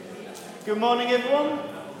Good morning, everyone.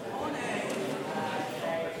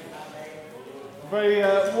 Very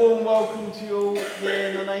warm welcome to you all here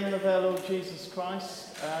in the name of our Lord Jesus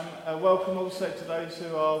Christ. Welcome also to those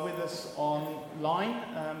who are with us online.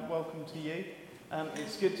 Welcome to you.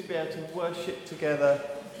 It's good to be able to worship together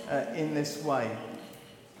in this way.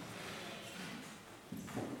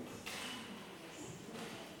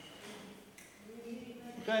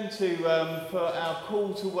 We're going to, for our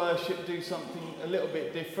call to worship, do something a little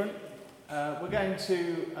bit different. We're going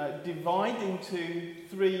to divide into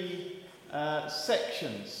three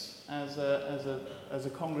sections as a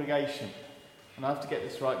congregation. And I have to get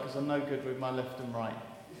this right because I'm no good with my left and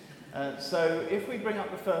right. So if we bring up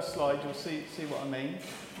the first slide, you'll see what I mean.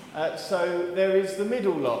 So there is the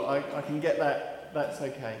middle lot. I can get that. That's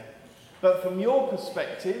okay. But from your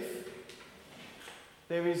perspective,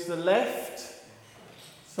 there is the left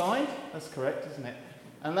side. That's correct, isn't it?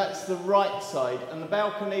 And that's the right side. And the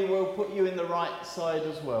balcony will put you in the right side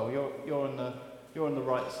as well. You're on the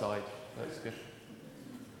right side. That's good.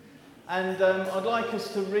 And I'd like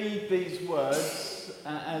us to read these words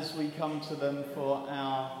as we come to them for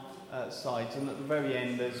our sides. And at the very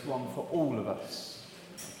end, there's one for all of us.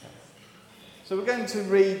 Okay. So we're going to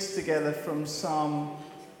read together from Psalm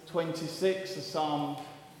 26, the Psalm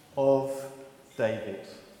of David.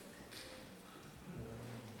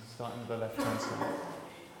 Starting with the left-hand side.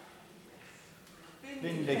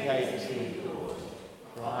 Vindicate me, Lord,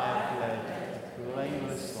 for I have led a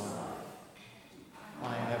blameless life.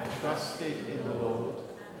 I have trusted in the Lord,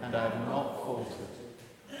 and I have not faltered.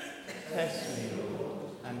 Test me, Lord,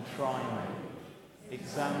 and try me.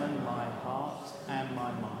 Examine my heart and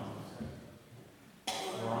my mind.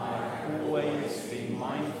 For I have always been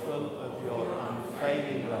mindful of your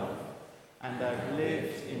unfailing love, and have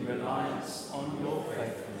lived in reliance on your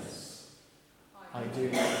faithfulness. I do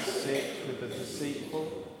not sit with the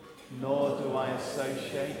deceitful, nor do I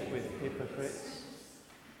associate with hypocrites.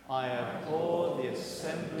 I abhor the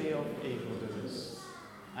assembly of evildoers,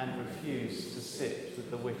 and refuse to sit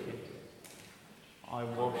with the wicked. I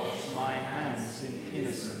wash my hands in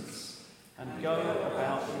innocence, and go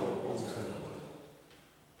about your altar,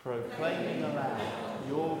 proclaiming aloud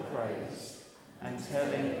your praise, and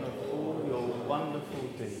telling of all your wonderful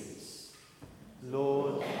deeds.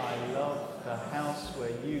 Lord, I love the house where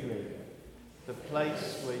you live, the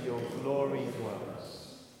place where your glory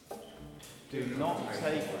dwells. Do not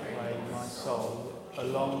take away my soul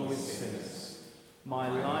along with sinners, my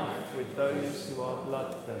life with those who are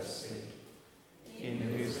bloodthirsty, in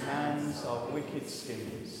whose hands are wicked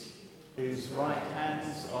schemes, whose right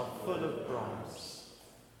hands are full of bribes.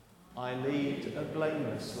 I lead a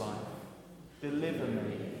blameless life. Deliver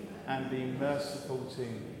me and be merciful to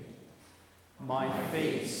me. My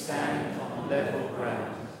feet stand on level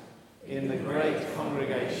ground. In the great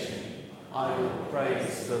congregation, I will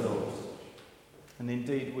praise the Lord. And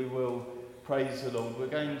indeed, we will praise the Lord. We're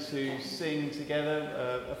going to sing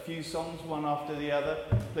together a few songs, one after the other.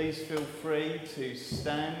 Please feel free to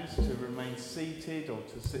stand, to remain seated, or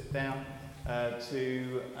to sit down,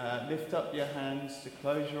 to lift up your hands, to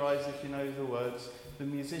close your eyes if you know the words. The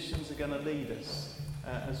musicians are going to lead us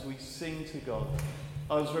as we sing to God.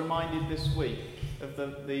 I was reminded this week of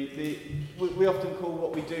we often call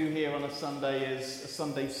what we do here on a Sunday as a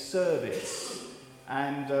Sunday service,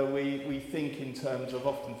 and we often think in terms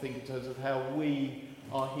of how we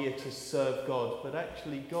are here to serve God, but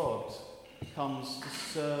actually God comes to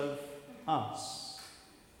serve us.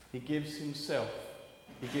 He gives himself,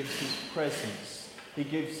 he gives his presence, he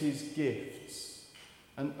gives his gifts,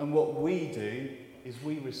 and what we do is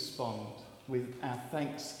we respond with our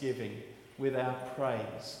thanksgiving, with our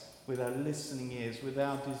praise, with our listening ears, with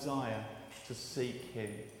our desire to seek him.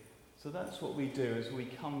 So that's what we do as we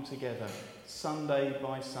come together Sunday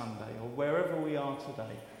by Sunday, or wherever we are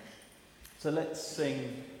today. So let's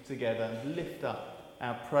sing together and lift up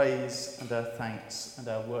our praise and our thanks and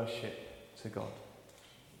our worship to God.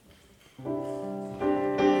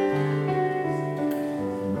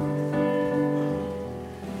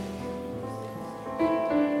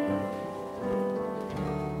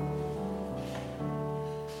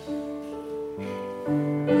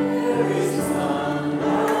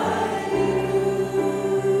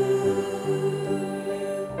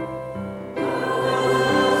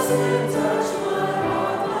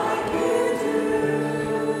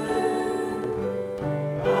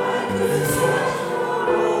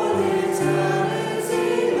 Time.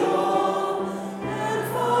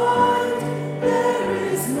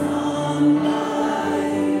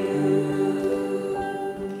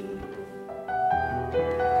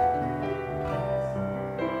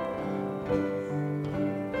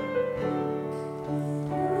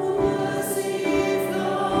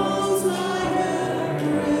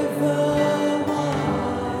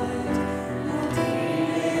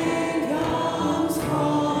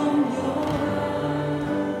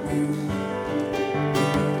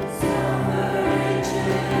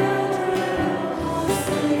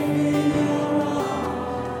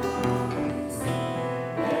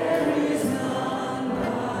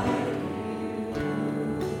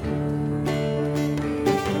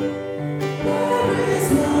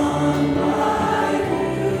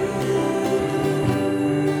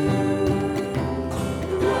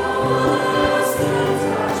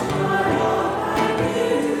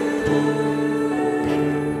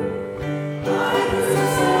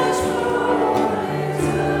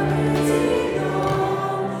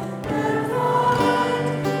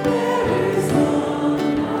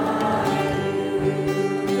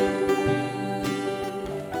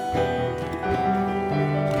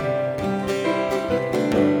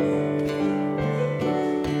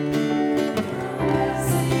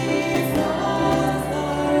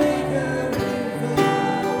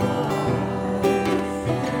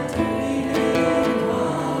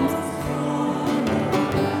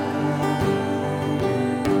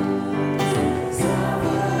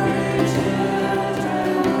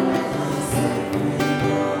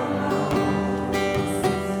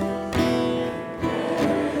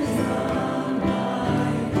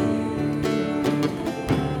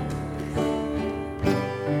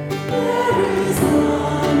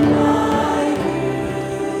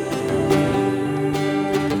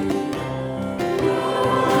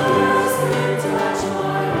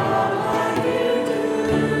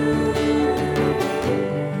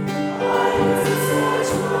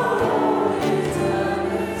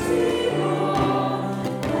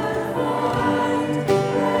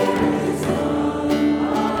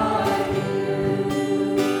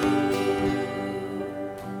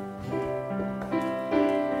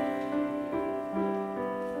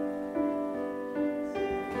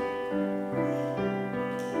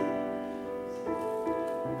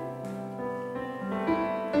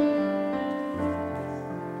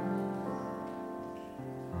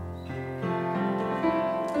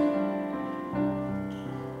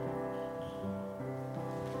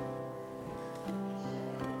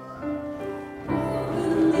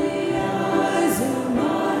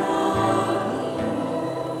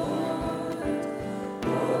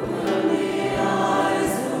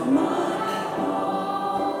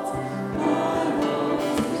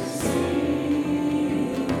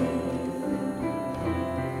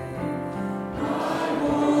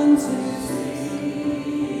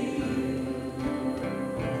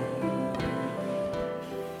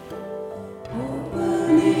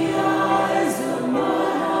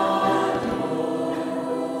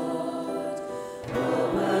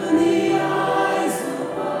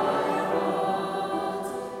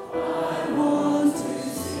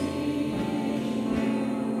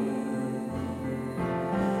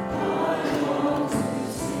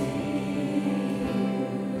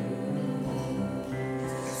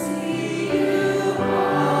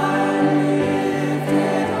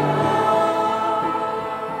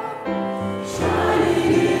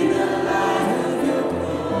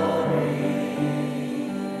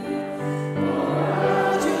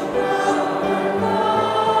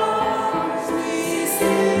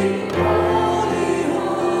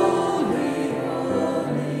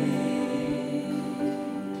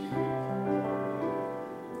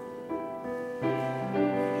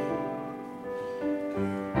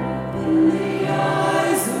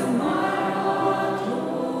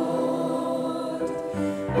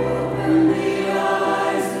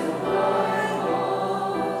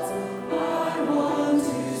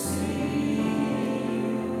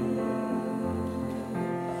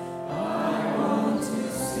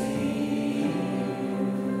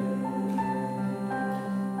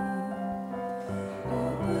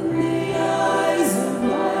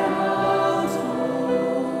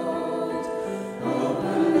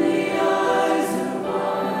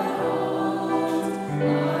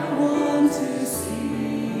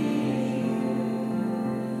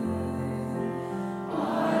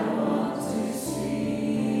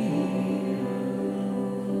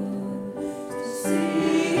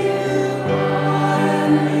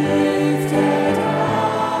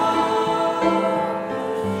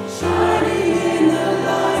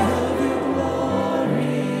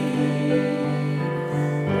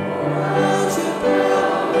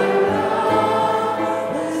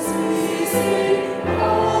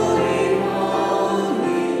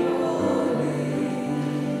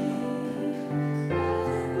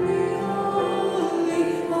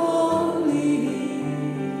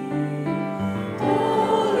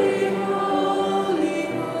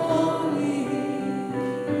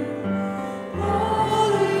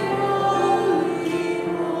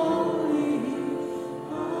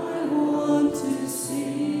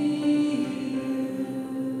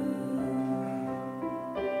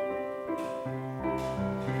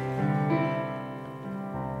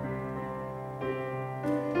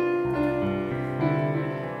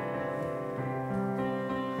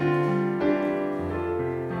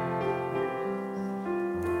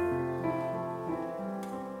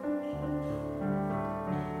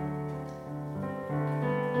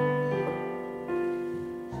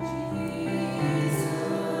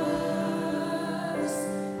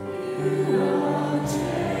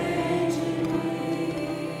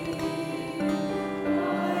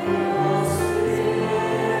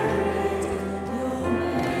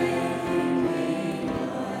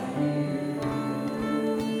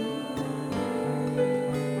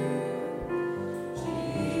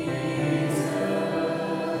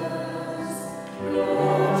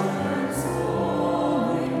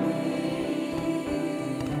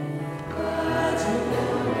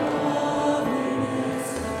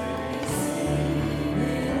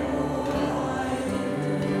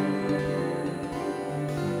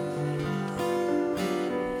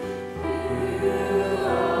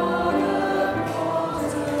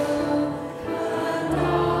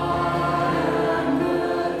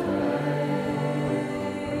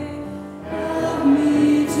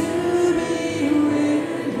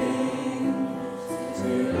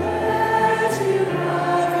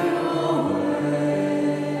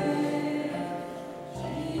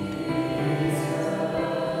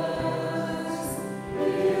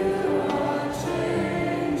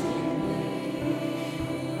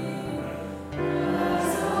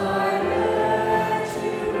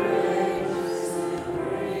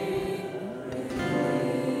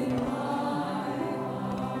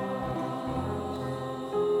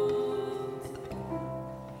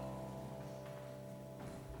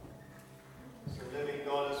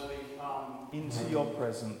 into your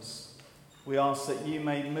presence. We ask that you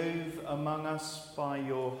may move among us by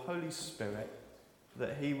your Holy Spirit,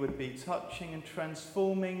 that he would be touching and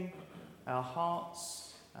transforming our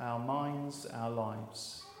hearts, our minds, our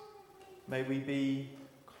lives. May we be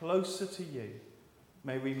closer to you.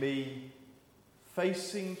 May we be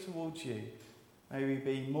facing towards you. May we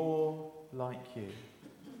be more like you.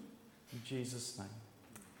 In Jesus' name,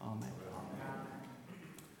 amen.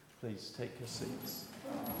 Please take your seats.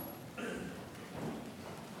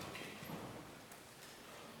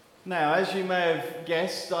 Now, as you may have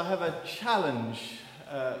guessed, I have a challenge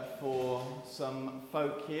for some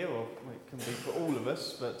folk here, or it can be for all of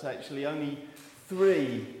us, but actually only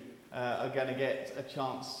 3 are going to get a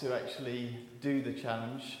chance to actually do the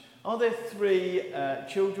challenge. Are there 3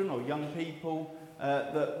 children or young people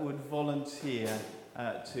that would volunteer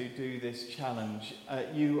to do this challenge?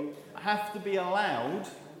 You have to be allowed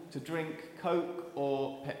to drink Coke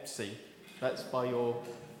or Pepsi. That's by your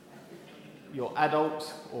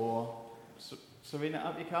adult, or Serena,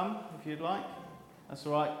 up you come if you'd like. That's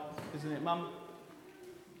all right, isn't it, Mum?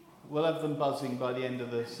 We'll have them buzzing by the end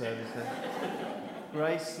of the service then.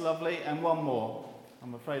 Grace, lovely, and one more.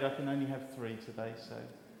 I'm afraid I can only have 3 today, so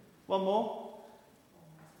one more.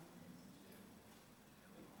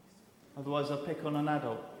 Otherwise I'll pick on an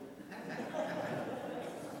adult.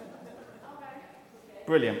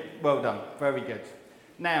 Brilliant, well done, very good.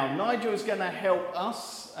 Now, Nigel is going to help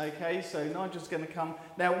us, okay, so Nigel's going to come.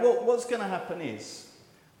 Now, what's going to happen is,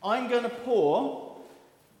 I'm going to pour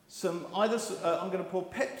I'm going to pour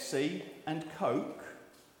Pepsi and Coke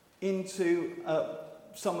into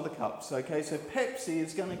some of the cups, okay? So Pepsi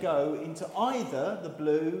is going to go into either the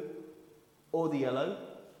blue or the yellow,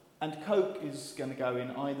 and Coke is going to go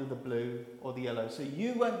in either the blue or the yellow. So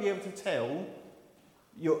you won't be able to tell,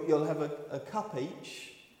 you'll have a cup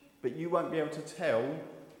each, but you won't be able to tell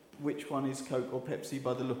which one is Coke or Pepsi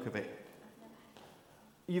by the look of it.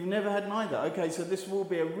 You've never had neither. Okay, so this will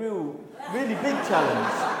be a really big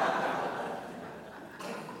challenge.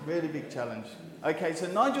 Really big challenge. Okay, so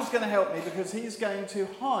Nigel's going to help me because he's going to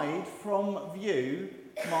hide from view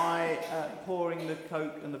my pouring the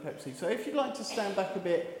Coke and the Pepsi. So if you'd like to stand back a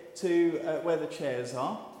bit to where the chairs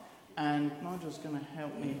are, and Nigel's going to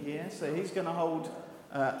help me here. So he's going to hold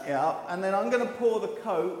it up, and then I'm going to pour the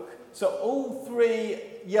Coke. So all 3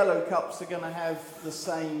 yellow cups are going to have the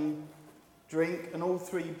same drink, and all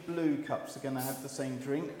 3 blue cups are going to have the same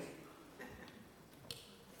drink.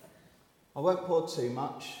 I won't pour too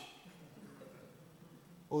much,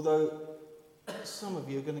 although some of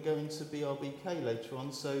you are going to go into BRBK later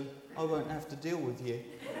on, so I won't have to deal with you.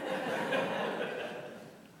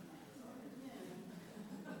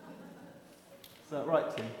 Is that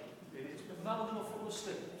right, Tim? None of them will fall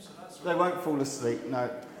asleep, so that's They won't fall asleep, no,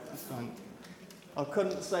 that's fine. I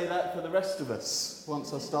couldn't say that for the rest of us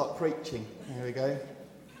once I start preaching. There we go.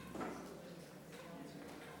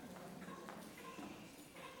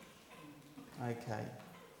 Okay.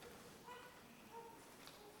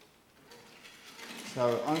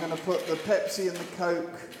 So I'm going to put the Pepsi and the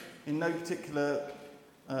Coke in no particular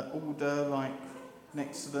order, like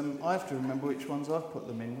next to them. I have to remember which ones I've put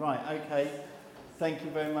them in. Right, okay. Thank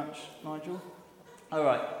you very much, Nigel. All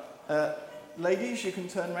right. Ladies, you can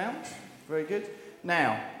turn round. Very good.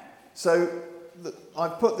 Now, so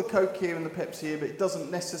I've put the Coke here and the Pepsi here, but it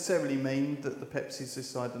doesn't necessarily mean that the Pepsi's this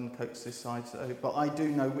side and the Coke's this side. So, but I do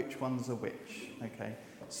know which ones are which. Okay.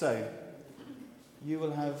 So you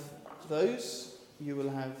will have those. You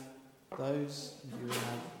will have those. You will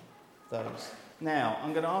have those. Now,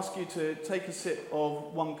 I'm going to ask you to take a sip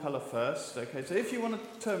of one colour first. Okay. So if you want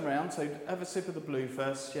to turn round, so have a sip of the blue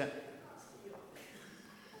first. Yeah.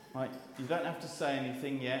 Right. You don't have to say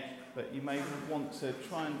anything yet. But you may want to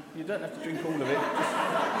try and... You don't have to drink all of it.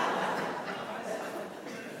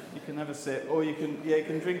 You can have a sip, or you can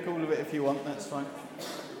drink all of it if you want. That's fine.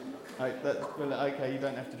 Right, okay, you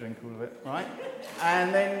don't have to drink all of it, right?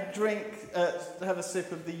 And then have a sip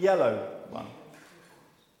of the yellow one.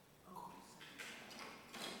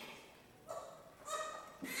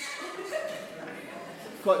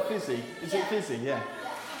 Quite fizzy. Is it fizzy? Yeah.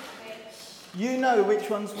 You know which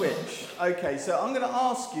one's which. Okay, so I'm going to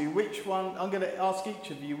ask you which one, I'm going to ask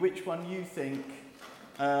each of you which one you think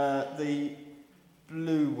the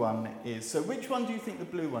blue one is. So which one do you think the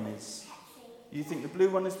blue one is? You think the blue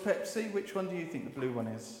one is Pepsi? Which one do you think the blue one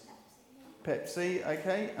is? Pepsi,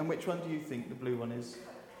 okay. And which one do you think the blue one is?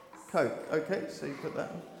 Coke, okay, so you put that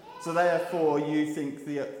on. So therefore you think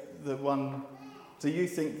the one, so you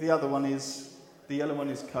think the other one is, the yellow one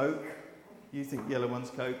is Coke. You think the yellow one's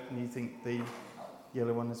Coke, and you think the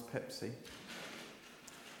yellow one is Pepsi.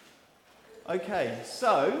 Okay,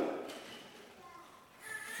 so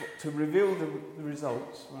to reveal the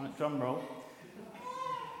results. Right, drum roll.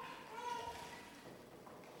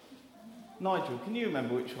 Nigel, can you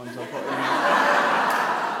remember which ones I've got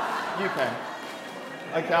in? You can.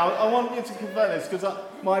 Okay, I want you to confirm this because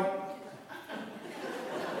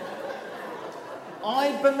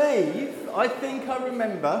I think I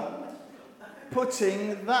remember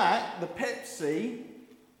putting the Pepsi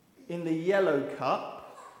in the yellow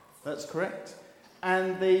cup, that's correct,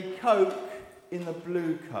 and the Coke in the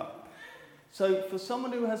blue cup. So for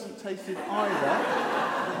someone who hasn't tasted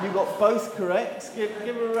either, you got both correct. Give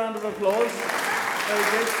her a round of applause. Very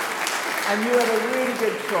good. And you had a really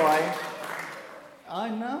good try. I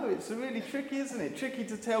know, it's really tricky, isn't it? Tricky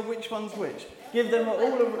to tell which one's which. Give them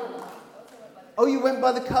all a... Oh, you went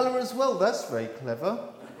by the colour as well. That's very clever.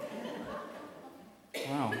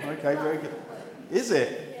 Wow, okay, very good. Is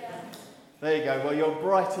it? There you go. Well, you're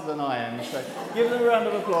brighter than I am. So give them a round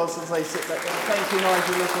of applause as they sit back there. Thank you,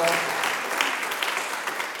 Nigel, as well.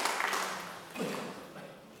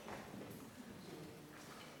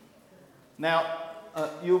 Now,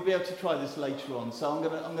 you'll be able to try this later on. So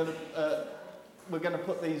we're going to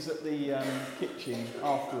put these at the kitchen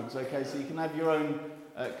afterwards, okay? So you can have your own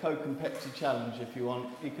Coke and Pepsi challenge if you want.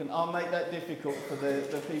 I'll make that difficult for the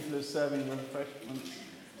people who are serving the refreshments.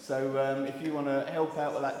 So if you want to help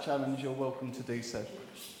out with that challenge, you're welcome to do so.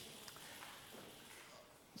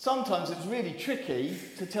 Sometimes it's really tricky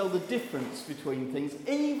to tell the difference between things,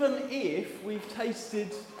 even if we've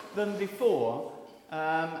tasted them before.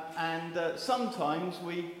 Sometimes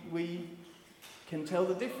we can tell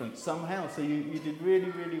the difference somehow. So you did really,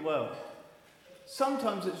 really well.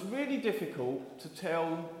 Sometimes it's really difficult to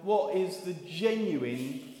tell what is the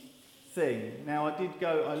genuine thing. Now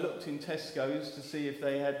I looked in Tesco's to see if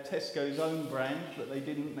they had Tesco's own brand, but they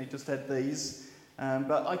didn't, they just had these.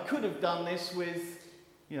 But I could have done this with,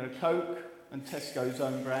 Coke and Tesco's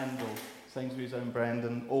own brand or Sainsbury's own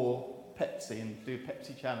brand or Pepsi and do a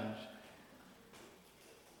Pepsi challenge.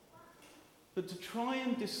 But to try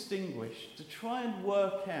and distinguish, to try and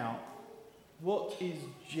work out what is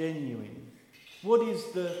genuine, what is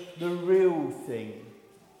the real thing,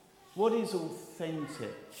 what is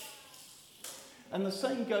authentic. And the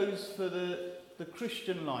same goes for the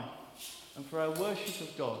Christian life and for our worship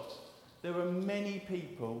of God. There are many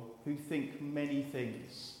people who think many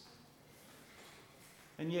things.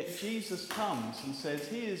 And yet Jesus comes and says,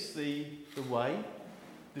 he is the way,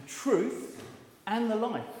 the truth, and the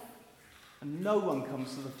life. And no one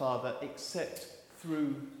comes to the Father except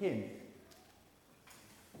through him.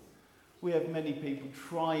 We have many people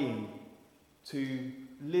trying to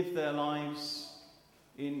live their lives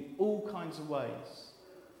in all kinds of ways.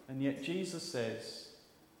 And yet Jesus says,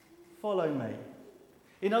 follow me.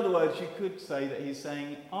 In other words, you could say that he's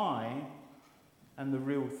saying, I am the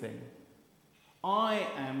real thing. I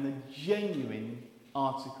am the genuine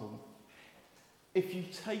article. If you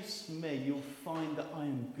taste me, you'll find that I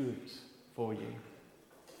am good for you.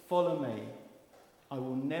 Follow me. I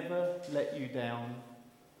will never let you down.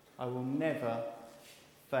 I will never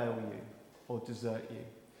fail you or desert you.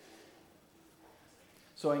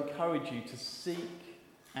 So I encourage you to seek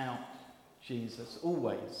out Jesus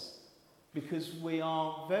always, because we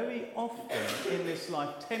are very often in this life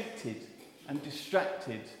tempted and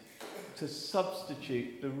distracted to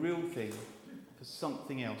substitute the real thing for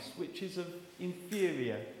something else, which is of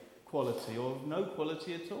inferior quality or of no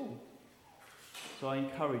quality at all. So I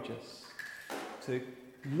encourage us to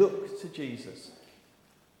look to Jesus.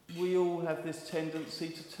 We all have this tendency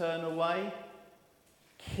to turn away.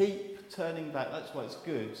 Keep turning back. That's why it's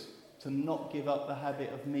good to not give up the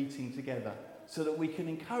habit of meeting together, so that we can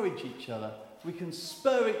encourage each other, we can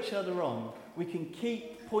spur each other on, we can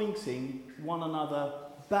keep pointing one another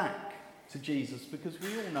back to Jesus, because we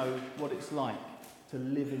all know what it's like to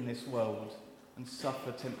live in this world and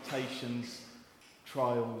suffer temptations,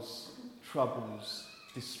 trials, troubles,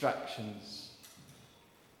 distractions.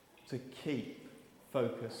 To keep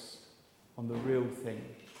focused on the real thing,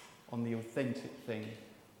 on the authentic thing,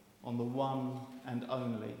 on the one and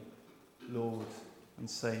only Lord and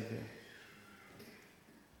Saviour.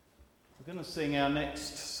 We're going to sing our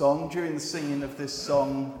next song. During the singing of this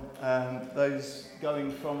song, those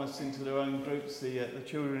going from us into their own groups, the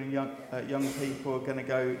children and young people are going to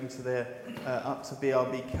go into their up to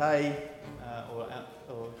BRBK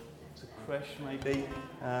or to creche maybe.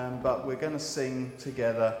 But we're going to sing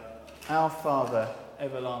together, Our Father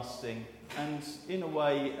Everlasting. And in a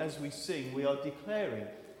way, as we sing, we are declaring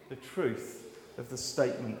the truth of the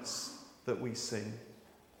statements that we sing.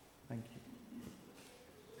 Thank you.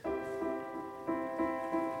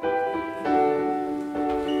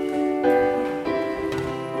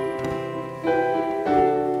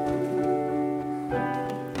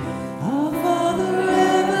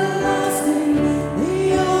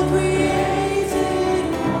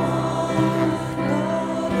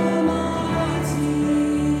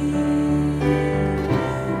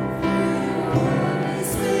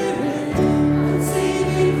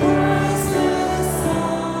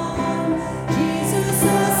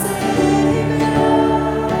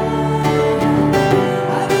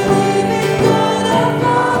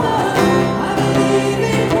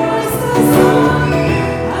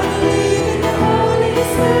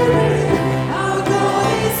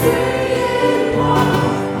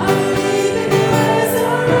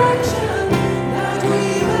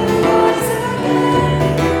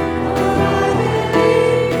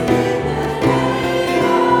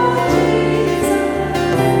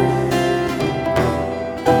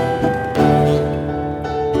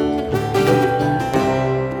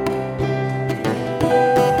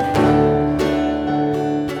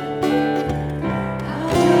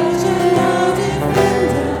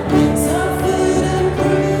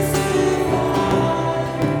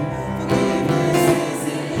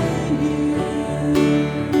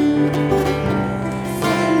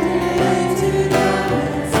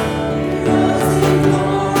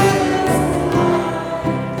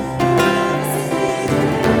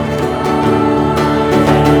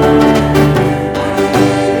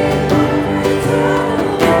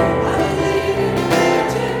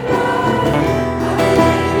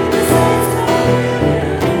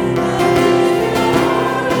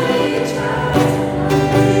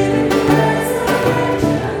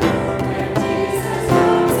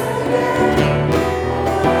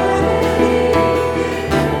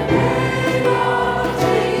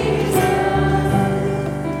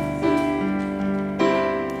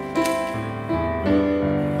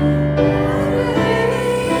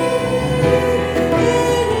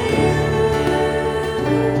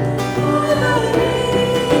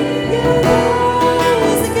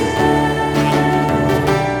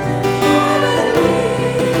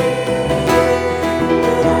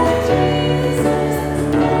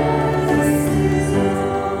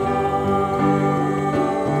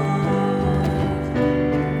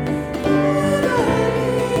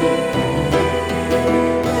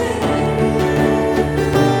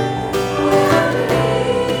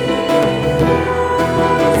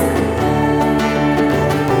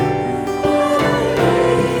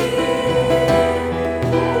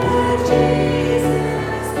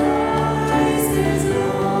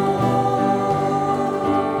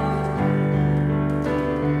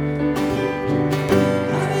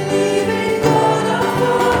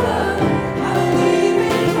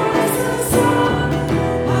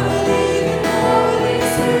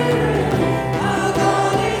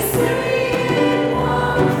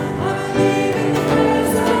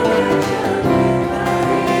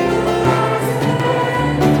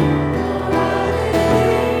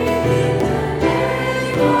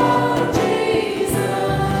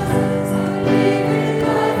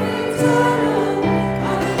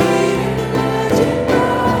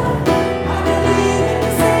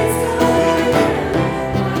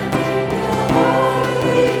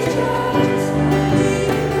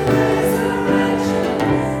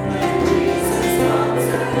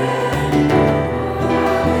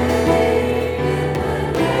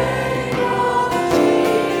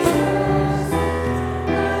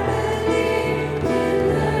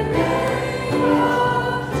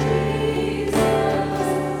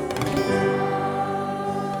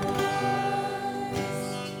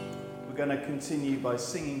 now continue by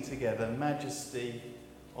singing together, Majesty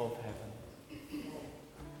of Heaven.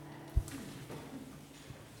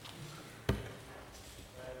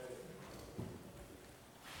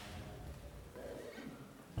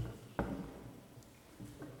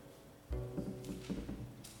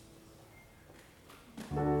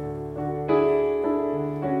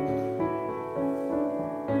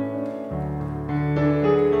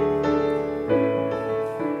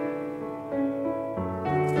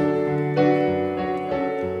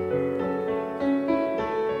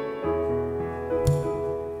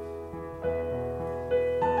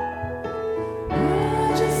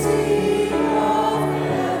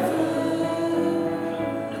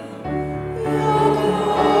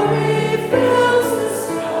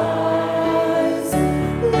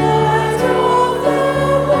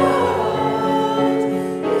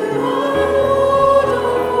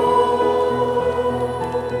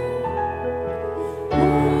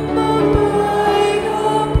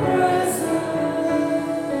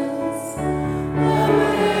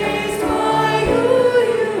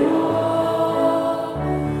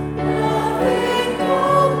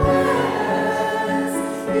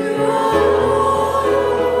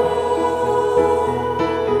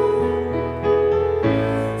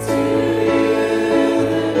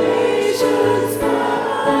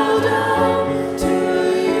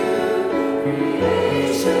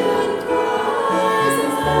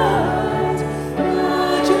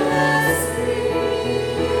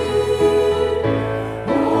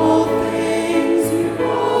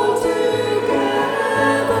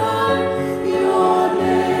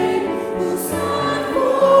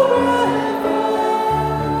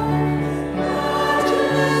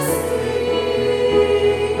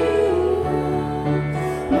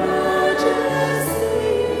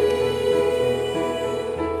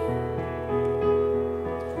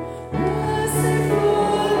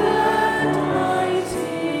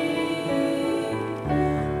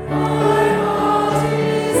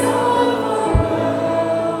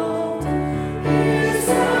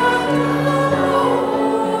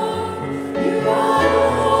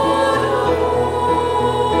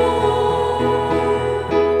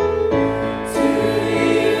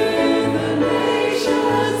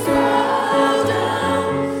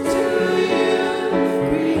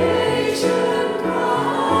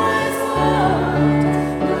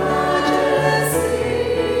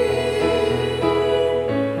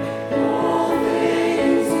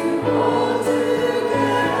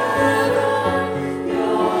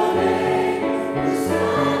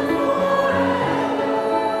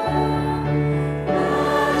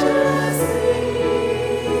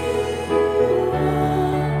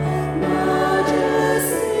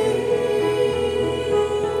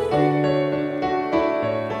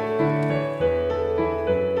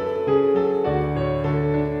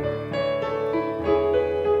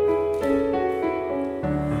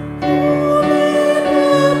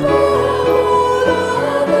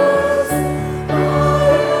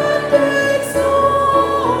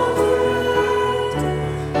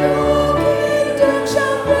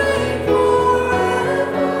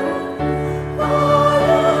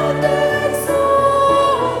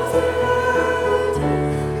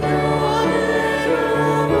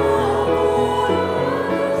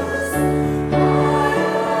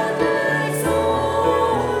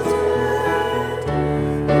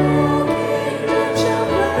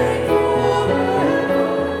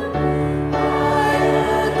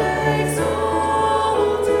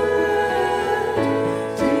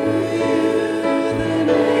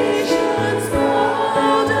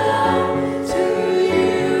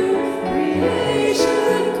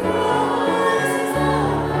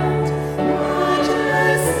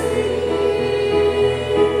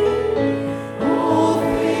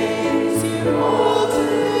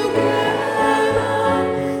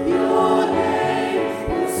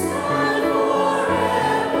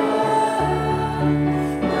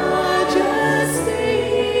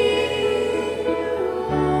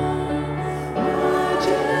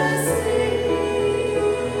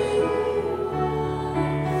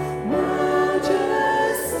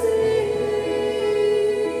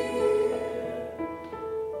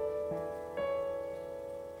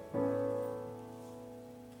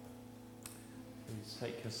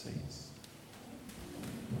 Take your seats.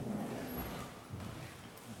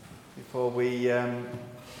 Before we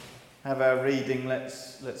have our reading,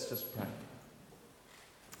 let's just pray.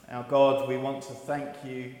 Our God, we want to thank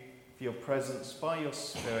you for your presence by your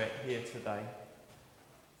Spirit here today.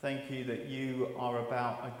 Thank you that you are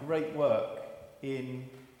about a great work in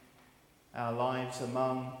our lives,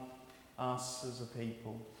 among us as a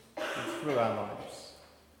people, and through our lives.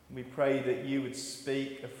 We pray that you would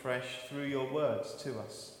speak afresh through your words to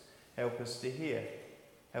us. Help us to hear.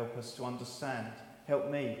 Help us to understand.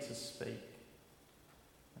 Help me to speak.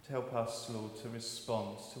 And help us, Lord, to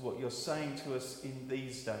respond to what you're saying to us in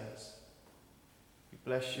these days. We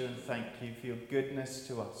bless you and thank you for your goodness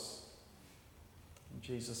to us. In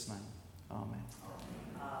Jesus' name, amen.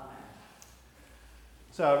 Amen.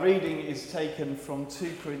 So our reading is taken from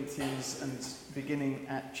 2 Corinthians and beginning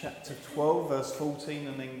at chapter 12, verse 14,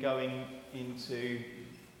 and then going into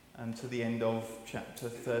and to the end of chapter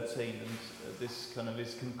 13. And this kind of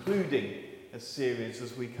is concluding a series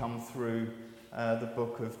as we come through the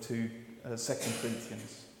book of 2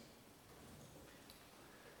 Corinthians.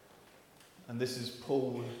 And this is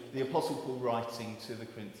Paul, the Apostle Paul, writing to the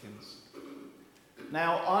Corinthians.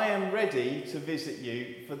 Now I am ready to visit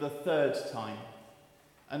you for the third time,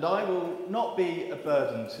 and I will not be a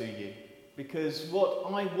burden to you, because what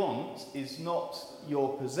I want is not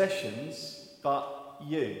your possessions, but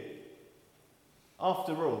you.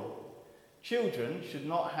 After all, children should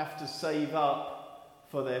not have to save up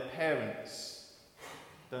for their parents.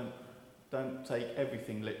 Don't take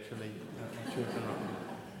everything literally, children.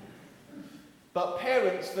 But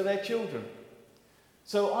parents for their children.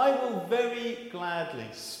 So I will very gladly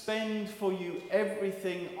spend for you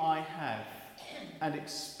everything I have, and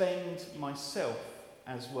expend myself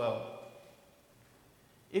as well.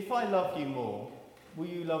 If I love you more, will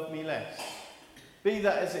you love me less? Be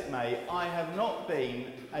that as it may, I have not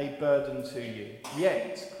been a burden to you.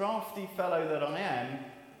 Yet, crafty fellow that I am,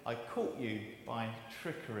 I caught you by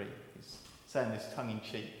trickery. He's saying this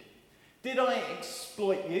tongue-in-cheek. Did I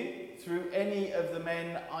exploit you through any of the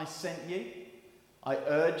men I sent you? I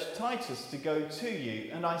urged Titus to go to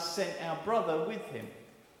you, and I sent our brother with him.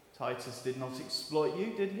 Titus did not exploit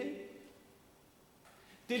you, did he?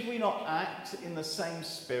 Did we not act in the same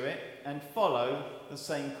spirit and follow the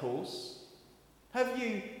same course? Have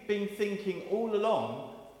you been thinking all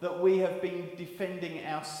along that we have been defending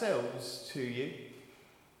ourselves to you?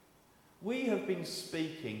 We have been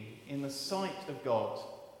speaking in the sight of God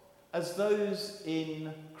as those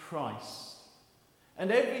in Christ.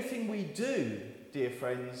 And everything we do, dear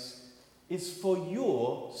friends, is for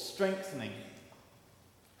your strengthening.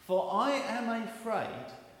 For I am afraid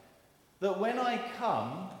that when I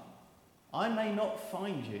come, I may not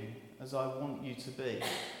find you as I want you to be,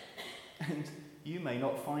 and you may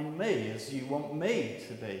not find me as you want me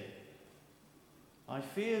to be. I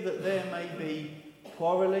fear that there may be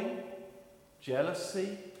quarrelling,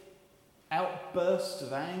 jealousy, outbursts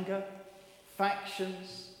of anger,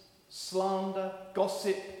 factions, slander,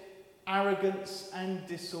 gossip, arrogance, and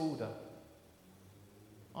disorder.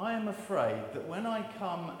 I am afraid that when I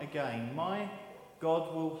come again, my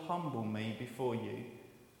God will humble me before you,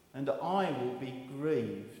 and I will be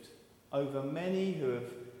grieved over many who have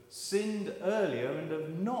sinned earlier and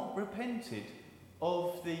have not repented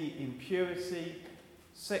of the impurity,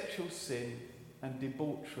 sexual sin, and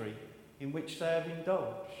debauchery in which they have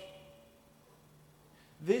indulged.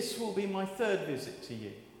 This will be my third visit to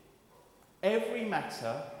you. Every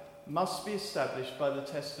matter must be established by the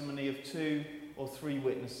testimony of 2 or 3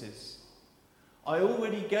 witnesses. I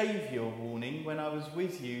already gave you a warning when I was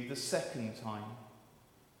with you the second time.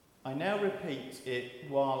 I now repeat it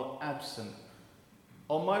while absent.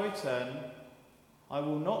 On my return, I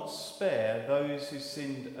will not spare those who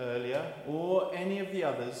sinned earlier or any of the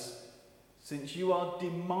others, since you are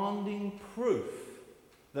demanding proof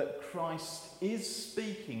that Christ is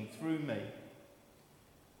speaking through me.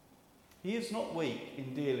 He is not weak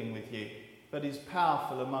in dealing with you, but is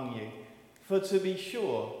powerful among you. For to be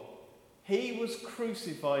sure, he was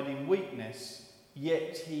crucified in weakness,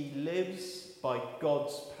 yet he lives by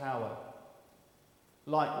God's power.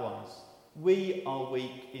 Likewise, we are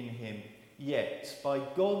weak in him, yet by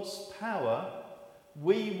God's power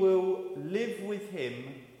we will live with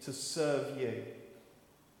him to serve you.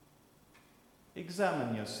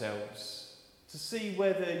 Examine yourselves to see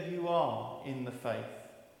whether you are in the faith.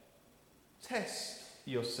 Test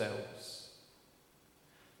yourselves.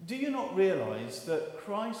 Do you not realise that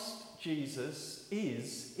Christ Jesus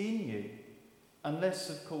is in you? Unless,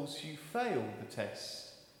 of course, you fail the test.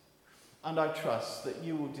 And I trust that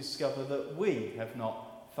you will discover that we have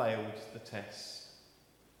not failed the test.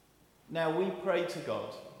 Now we pray to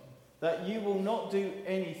God that you will not do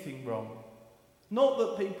anything wrong. Not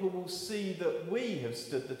that people will see that we have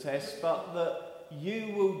stood the test, but that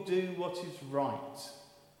you will do what is right,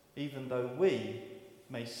 even though we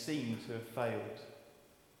may seem to have failed.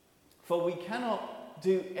 For we cannot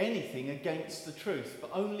do anything against the truth, but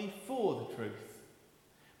only for the truth.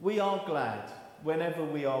 We are glad whenever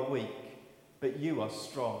we are weak, but you are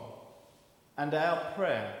strong. and our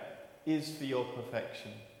prayer is for your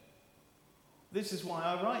perfection. This is why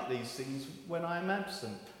I write these things when I am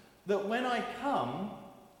absent, that when I come,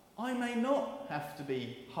 I may not have to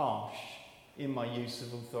be harsh in my use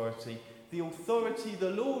of authority, the authority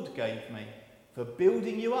the Lord gave me for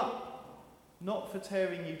building you up, not for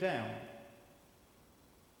tearing you down.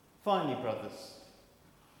 Finally, brothers,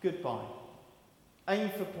 goodbye. Aim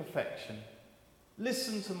for perfection.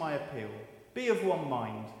 Listen to my appeal. Be of one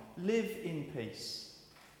mind. Live in peace.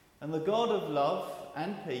 And the God of love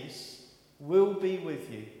and peace will be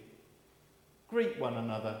with you. Greet one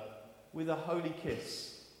another with a holy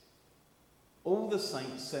kiss. All the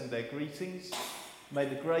saints send their greetings. May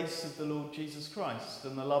the grace of the Lord Jesus Christ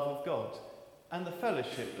and the love of God and the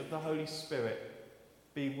fellowship of the Holy Spirit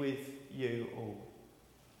be with you all.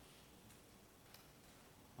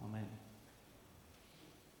 Amen.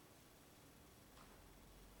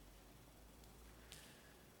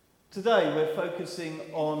 Today we're focusing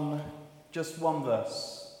on just one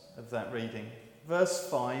verse of that reading, verse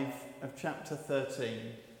 5 of chapter 13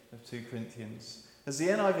 of 2 Corinthians. As the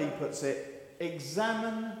NIV puts it,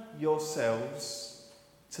 examine yourselves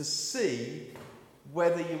to see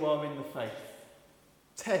whether you are in the faith.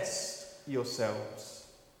 Test yourselves.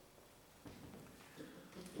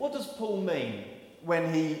 What does Paul mean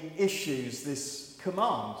when he issues this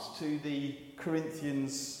command to the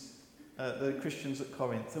Corinthians, the Christians at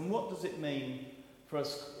Corinth? And what does it mean for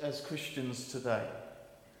us as Christians today?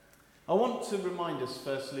 I want to remind us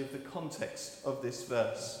firstly of the context of this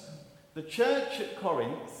verse. The church at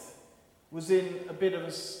Corinth was in a bit of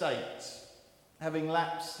a state, having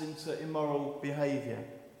lapsed into immoral behaviour.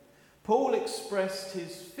 Paul expressed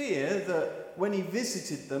his fear that when he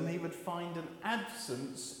visited them, he would find an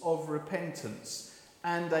absence of repentance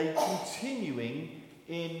and a continuing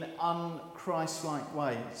in un-Christ-like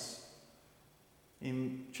ways.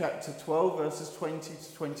 In chapter 12, verses 20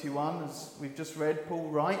 to 21, as we've just read, Paul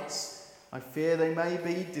writes, I fear they may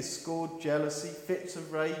be discord, jealousy, fits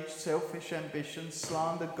of rage, selfish ambition,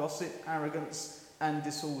 slander, gossip, arrogance, and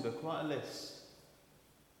disorder. Quite a list.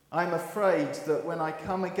 I am afraid that when I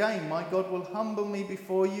come again, my God will humble me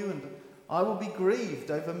before you, and I will be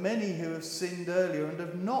grieved over many who have sinned earlier and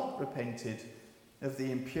have not repented of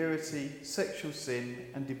the impurity, sexual sin,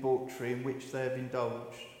 and debauchery in which they have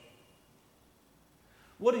indulged.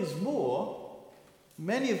 What is more,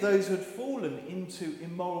 many of those who had fallen into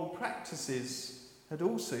immoral practices had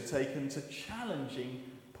also taken to challenging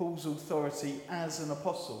Paul's authority as an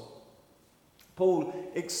apostle. Paul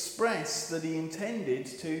expressed that he intended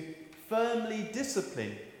to firmly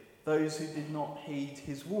discipline those who did not heed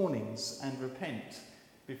his warnings and repent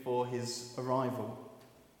before his arrival.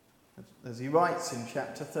 As he writes in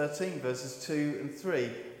chapter 13, verses 2 and 3,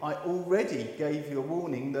 I already gave you a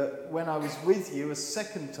warning that when I was with you a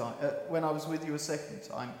second time,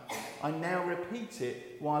 I now repeat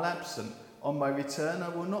it while absent. On my return, I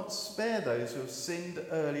will not spare those who have sinned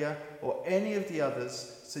earlier or any of the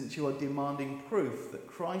others, since you are demanding proof that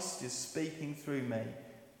Christ is speaking through me.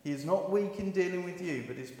 He is not weak in dealing with you,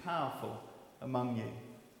 but is powerful among you.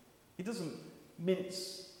 He doesn't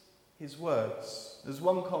mince his words. As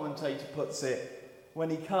one commentator puts it, when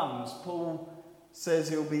he comes, Paul says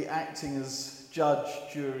he'll be acting as judge,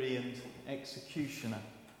 jury, and executioner.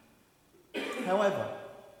 However,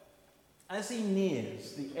 as he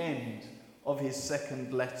nears the end of his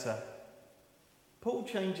second letter, Paul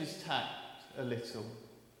changes tact a little.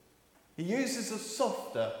 He uses a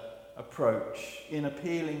softer approach in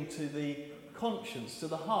appealing to the conscience, to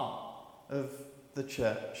the heart of the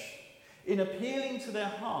church. In appealing to their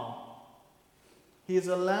heart, he is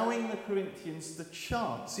allowing the Corinthians the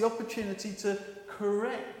chance, the opportunity to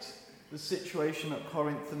correct the situation at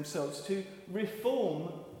Corinth themselves, to reform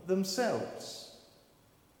themselves.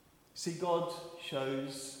 See, God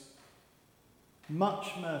shows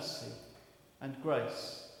much mercy and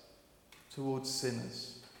grace towards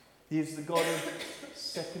sinners. He is the God of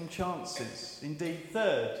second chances, indeed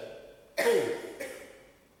third, fourth,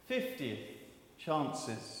 50th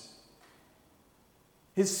chances.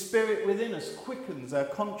 His Spirit within us quickens our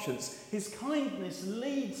conscience. His kindness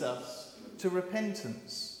leads us to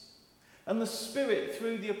repentance. And the Spirit,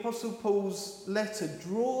 through the Apostle Paul's letter,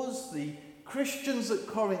 draws the Christians at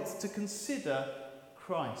Corinth to consider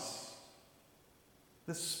Christ.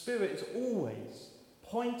 The Spirit is always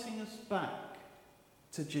pointing us back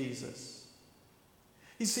to Jesus.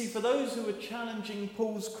 You see, for those who are challenging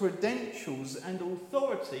Paul's credentials and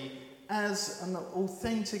authority as an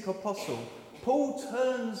authentic apostle, Paul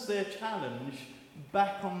turns their challenge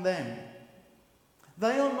back on them.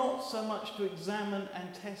 They are not so much to examine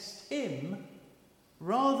and test him,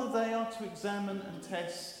 rather they are to examine and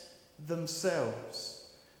test themselves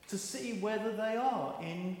to see whether they are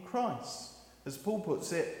in Christ. As Paul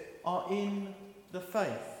puts it, are in the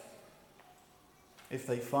faith. If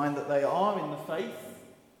they find that they are in the faith,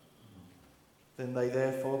 then they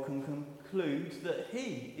therefore can conclude that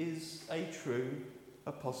he is a true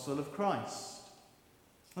apostle of Christ.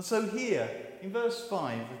 And so here, in verse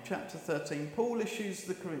 5 of chapter 13, Paul issues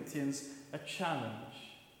the Corinthians a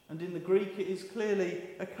challenge. And in the Greek it is clearly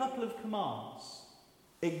a couple of commands.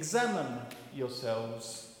 Examine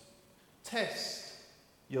yourselves. Test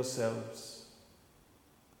yourselves.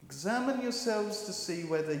 Examine yourselves to see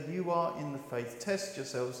whether you are in the faith. Test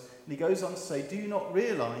yourselves. And he goes on to say, do you not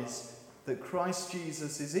realise that Christ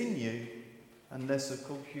Jesus is in you, unless, of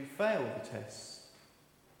course, you fail the test?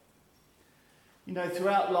 You know,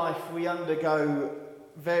 throughout life we undergo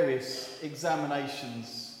various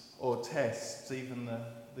examinations or tests. Even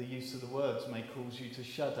the use of the words may cause you to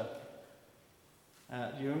shudder.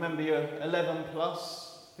 Do you remember your 11 plus?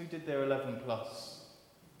 Who did their 11 plus?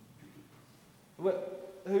 Who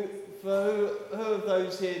of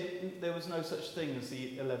those here, there was no such thing as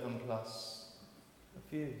the 11 plus? A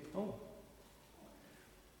few. Oh.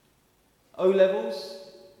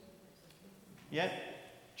 O-levels? Yeah.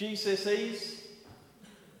 GCSEs?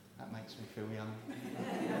 That makes me feel young.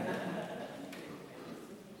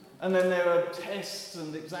 And then there are tests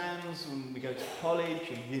and exams when we go to college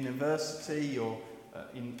or university or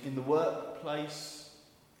in the workplace.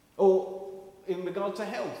 Or in regard to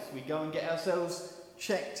health, we go and get ourselves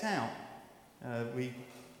checked out. We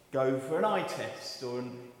go for an eye test or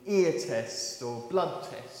an ear test or blood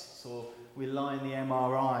tests, or we lie in the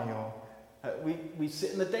MRI, or we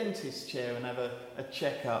sit in the dentist chair and have a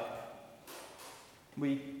checkup.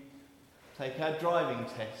 We take our driving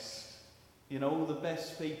test. You know, all the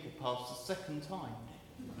best people pass the second time,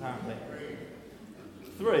 apparently.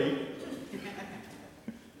 3.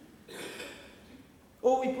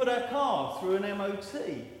 Or we put our car through an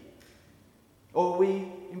MOT. Or we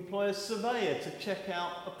employ a surveyor to check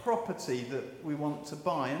out a property that we want to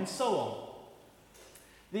buy, and so on.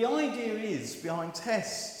 The idea is, behind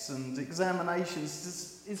tests and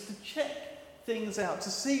examinations, is to check things out, to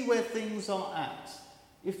see where things are at.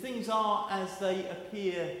 If things are as they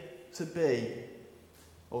appear to be,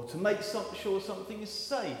 or to make sure something is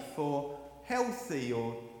safe or healthy,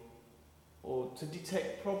 or to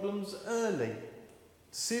detect problems early,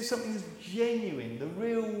 to see if something is genuine, the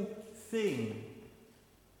real thing,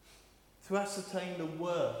 to ascertain the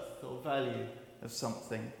worth or value of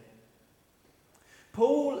something.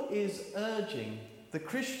 Paul is urging the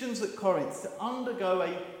Christians at Corinth to undergo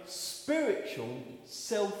a spiritual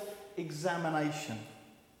self-examination,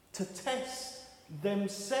 to test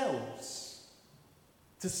themselves,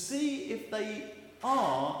 to see if they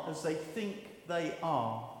are as they think they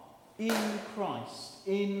are, in Christ,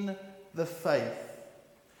 in the faith.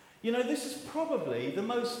 You know, this is probably the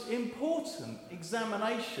most important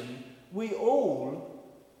examination we all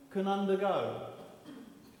can undergo,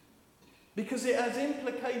 because it has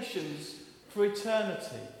implications for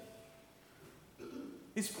eternity.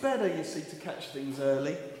 It's better, you see, to catch things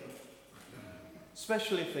early,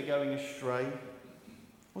 especially if they're going astray,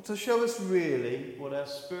 or to show us really what our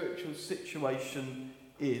spiritual situation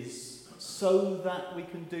is, so that we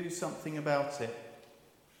can do something about it.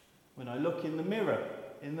 When I look in the mirror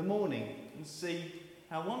in the morning and see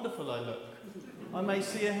how wonderful I look, I may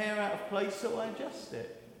see a hair out of place, so I adjust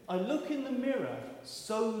it. I look in the mirror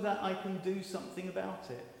so that I can do something about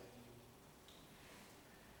it.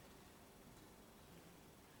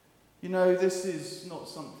 You know, this is not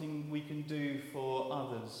something we can do for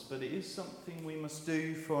others, but it is something we must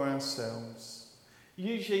do for ourselves.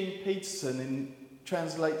 Eugene Peterson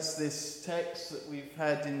translates this text that we've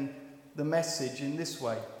had in the message in this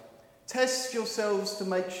way. Test yourselves to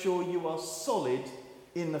make sure you are solid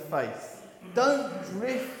in the faith. Don't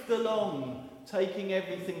drift along, taking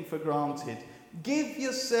everything for granted. Give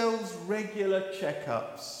yourselves regular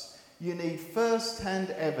checkups. You need first-hand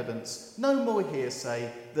evidence, no more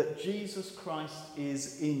hearsay, that Jesus Christ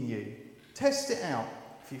is in you. Test it out.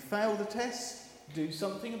 If you fail the test, do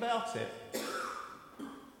something about it.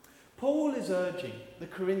 Paul is urging the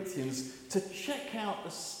Corinthians to check out the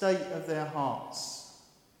state of their hearts.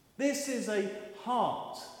 This is a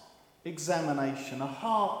heart examination, a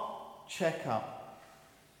heart checkup.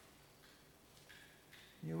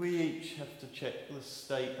 We each have to check the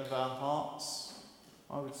state of our hearts,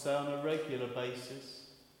 I would say on a regular basis,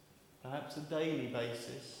 perhaps a daily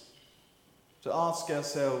basis, to ask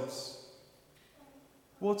ourselves,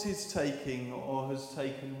 what is taking or has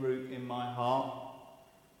taken root in my heart?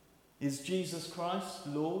 Is Jesus Christ,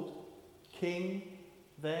 Lord, King,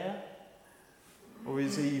 there? Or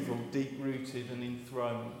is evil deep-rooted and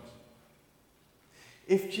enthroned?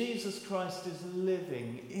 If Jesus Christ is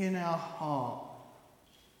living in our heart,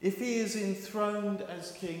 if he is enthroned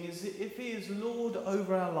as King, if he is Lord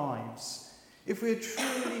over our lives, if we are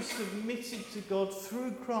truly submitted to God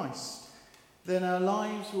through Christ, then our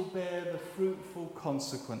lives will bear the fruitful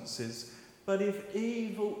consequences. But if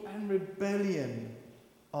evil and rebellion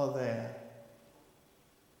are there,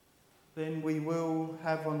 then we will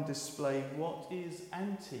have on display what is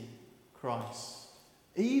anti-Christ,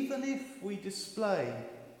 even if we display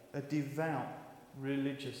a devout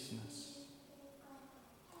religiousness.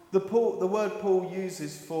 The word Paul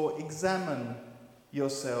uses for examine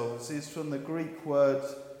yourselves is from the Greek word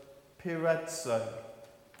piradzo,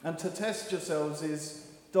 and to test yourselves is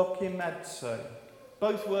dokimadzo.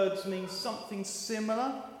 Both words mean something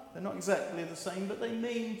similar. They're not exactly the same, but they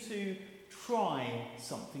mean to try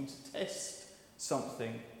something, to test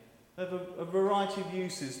something. They have a variety of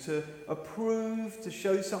uses: to approve, to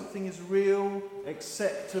show something is real,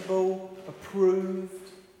 acceptable, approved,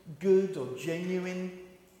 good or genuine.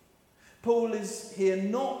 Paul is here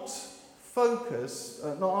not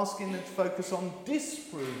asking them to focus on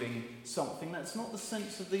disproving something. That's not the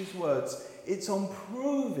sense of these words. It's on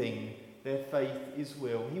proving their faith is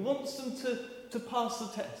real. He wants them to pass the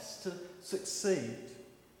test, to succeed.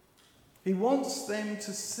 He wants them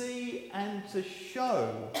to see and to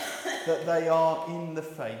show that they are in the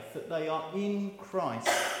faith, that they are in Christ,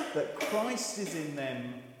 that Christ is in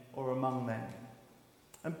them or among them.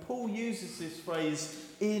 And Paul uses this phrase,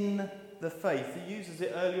 in the faith. He uses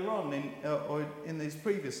it earlier on in his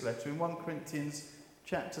previous letter, in 1 Corinthians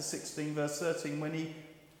chapter 16, verse 13, when he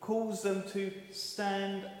calls them to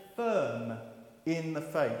stand firm in the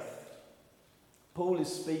faith. Paul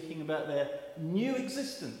is speaking about their new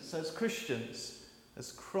existence as Christians,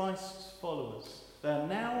 as Christ's followers. They are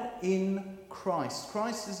now in Christ.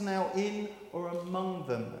 Christ is now in or among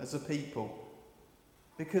them as a people.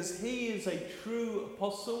 Because he is a true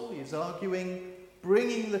apostle, he is arguing,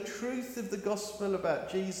 bringing the truth of the gospel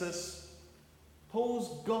about Jesus.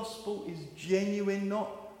 Paul's gospel is genuine,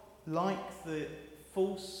 not like the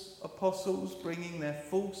false apostles bringing their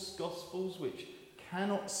false gospels which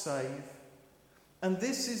cannot save. And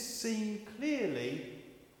this is seen clearly,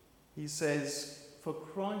 he says, for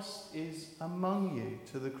Christ is among you,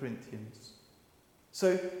 to the Corinthians.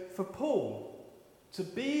 So for Paul, to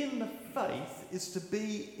be in the faith is to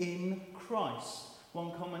be in Christ.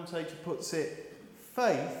 One commentator puts it,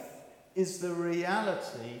 faith is the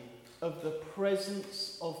reality of the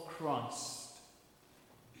presence of Christ.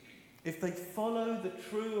 If they follow the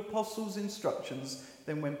true apostles' instructions,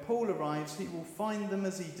 then when Paul arrives, he will find them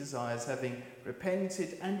as he desires, having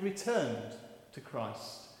repented and returned to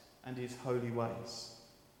Christ and his holy ways.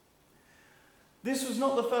 This was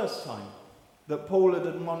not the first time that Paul had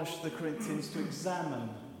admonished the Corinthians to examine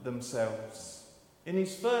themselves. In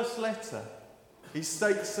his first letter, he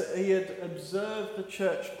states that he had observed the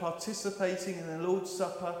church participating in the Lord's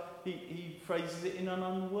Supper. He phrases it in an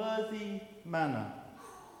unworthy manner.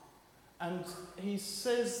 And he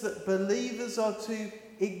says that believers are to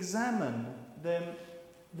examine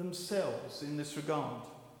themselves in this regard.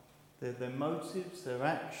 Their motives, their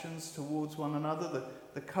actions towards one another,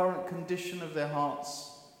 the current condition of their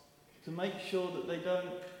hearts, to make sure that they don't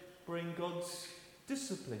bring God's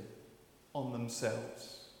discipline on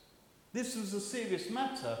themselves. This was a serious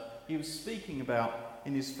matter he was speaking about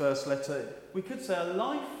in his first letter. We could say a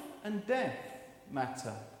life and death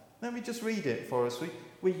matter. Let me just read it for us.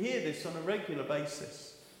 We hear this on a regular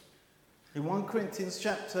basis. In 1 Corinthians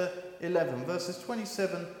chapter 11, verses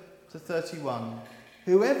 27 to 31,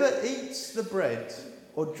 whoever eats the bread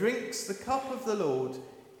or drinks the cup of the Lord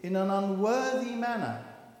in an unworthy manner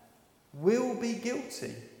will be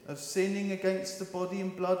guilty of sinning against the body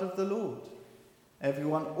and blood of the Lord.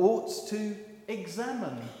 Everyone ought to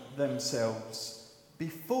examine themselves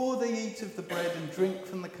before they eat of the bread and drink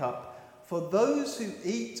from the cup. For those who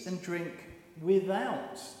eat and drink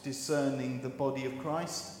without discerning the body of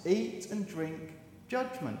Christ eat and drink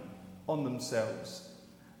judgment on themselves.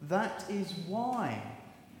 That is why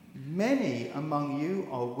many among you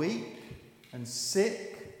are weak and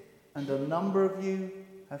sick, and a number of you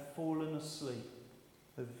have fallen asleep,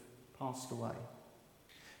 have passed away.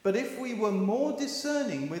 But if we were more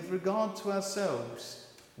discerning with regard to ourselves,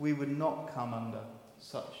 we would not come under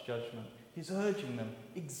such judgment. He's urging them,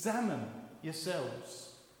 examine yourselves.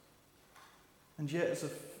 And yet, as a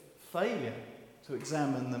failure to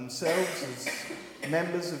examine themselves as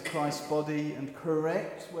members of Christ's body and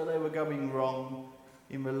correct where they were going wrong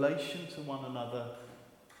in relation to one another,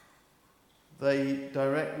 they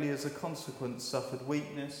directly, as a consequence, suffered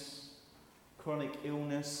weakness, chronic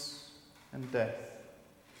illness and death.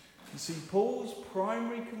 You see, Paul's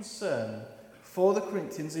primary concern for the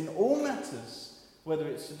Corinthians in all matters, whether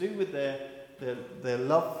it's to do with their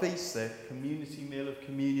love feast, their community meal of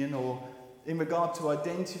communion, or in regard to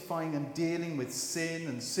identifying and dealing with sin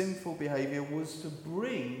and sinful behaviour, was to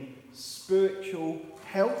bring spiritual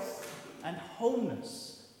health and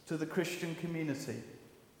wholeness to the Christian community.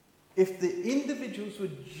 If the individuals were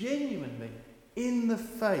genuinely in the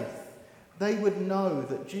faith, they would know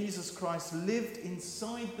that Jesus Christ lived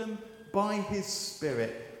inside them by his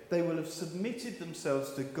Spirit. They will have submitted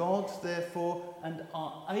themselves to God, therefore, and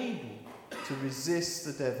are able to resist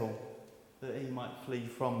the devil that he might flee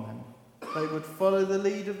from them. They would follow the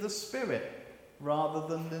lead of the Spirit rather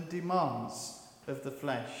than the demands of the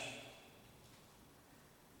flesh.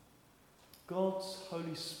 God's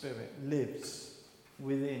Holy Spirit lives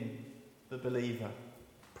within the believer,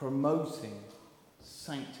 promoting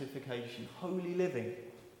sanctification, holy living.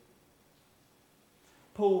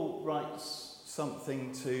 Paul writes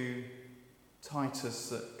something to Titus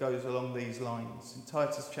that goes along these lines in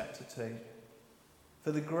Titus chapter 2.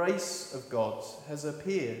 For the grace of God has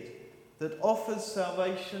appeared that offers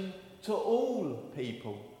salvation to all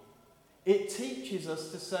people. It teaches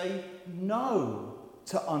us to say no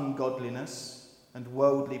to ungodliness and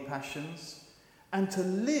worldly passions, and to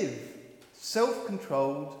live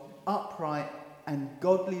self-controlled, upright and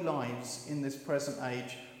godly lives in this present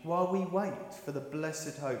age, while we wait for the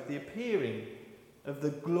blessed hope, the appearing of the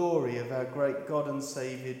glory of our great God and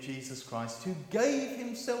Saviour Jesus Christ, who gave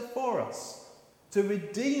himself for us to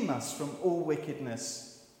redeem us from all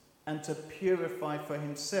wickedness and to purify for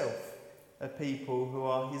himself a people who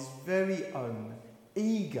are his very own,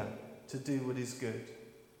 eager to do what is good.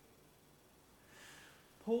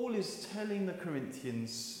 Paul is telling the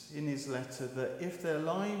Corinthians in his letter that if their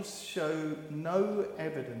lives show no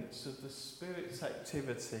evidence of the Spirit's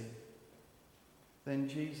activity, then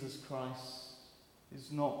Jesus Christ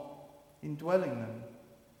is not indwelling them.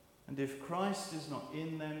 And if Christ is not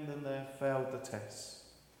in them, then they have failed the test.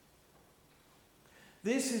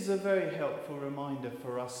 This is a very helpful reminder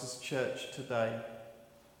for us as church today.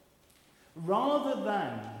 Rather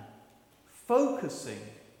than focusing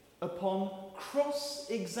upon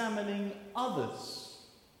cross-examining others,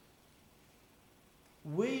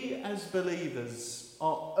 we as believers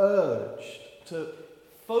are urged to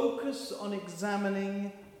focus on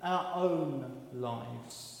examining our own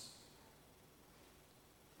lives.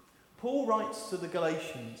 Paul writes to the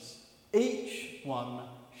Galatians, each one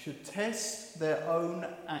should test their own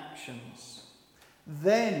actions.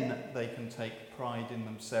 Then they can take pride in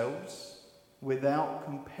themselves without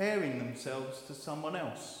comparing themselves to someone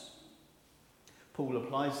else. Paul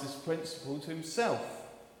applies this principle to himself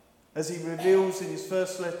as he reveals in his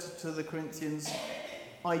first letter to the Corinthians,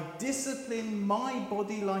 I discipline my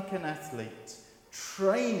body like an athlete,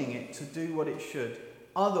 training it to do what it should.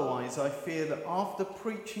 Otherwise, I fear that after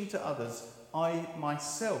preaching to others, I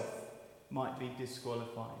myself might be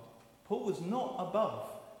disqualified. Paul was not above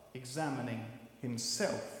examining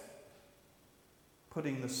himself,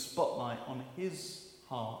 putting the spotlight on his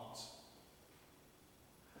heart.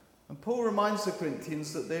 And Paul reminds the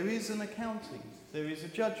Corinthians that there is an accounting, there is a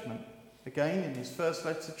judgment. Again, in his first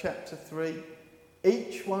letter, chapter 3,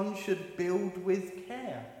 each one should build with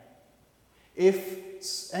care.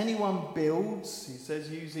 If anyone builds, he says,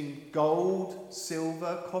 using gold,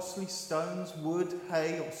 silver, costly stones, wood,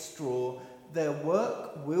 hay or straw, their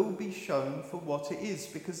work will be shown for what it is,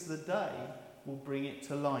 because the day will bring it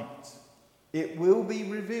to light. It will be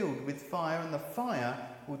revealed with fire, and the fire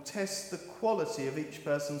will test the quality of each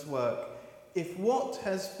person's work. If what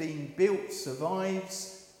has been built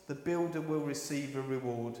survives, the builder will receive a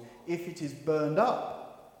reward. If it is burned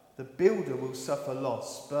up, the builder will suffer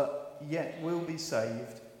loss, but yet will be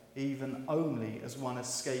saved, even only as one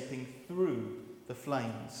escaping through the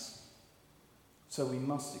flames. So we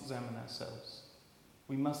must examine ourselves.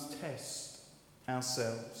 We must test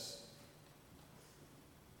ourselves.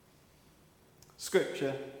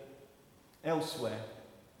 Scripture elsewhere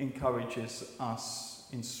encourages us,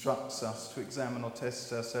 instructs us to examine or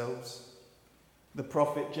test ourselves. The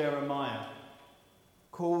prophet Jeremiah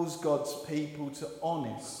calls God's people to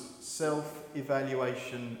honest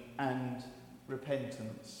self-evaluation and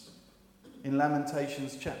repentance. In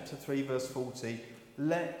Lamentations chapter 3 verse 40,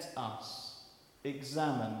 let us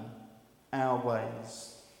examine our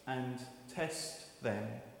ways and test them,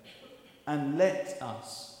 and let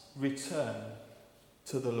us return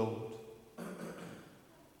to the Lord.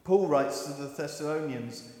 Paul writes to the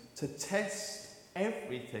Thessalonians to test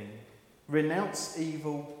everything, renounce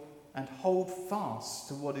evil, and hold fast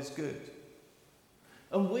to what is good.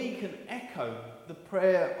 And we can echo the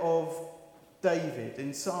prayer of David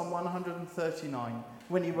in Psalm 139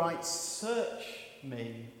 when he writes, "Search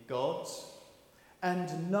me, God,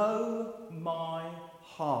 and know my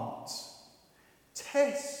heart.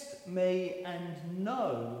 Test me and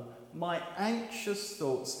know my anxious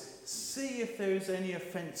thoughts. See if there is any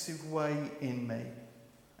offensive way in me,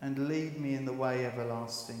 and lead me in the way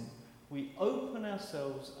everlasting." We open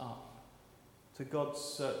ourselves up to God's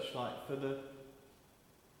searchlight for the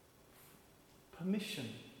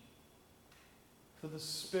permission, for the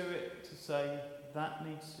Spirit to say, that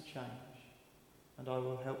needs to change, and I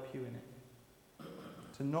will help you in it.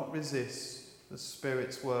 To not resist the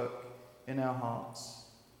Spirit's work in our hearts.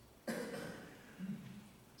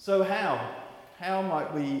 So how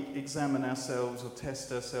might we examine ourselves or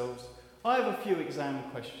test ourselves? I have a few exam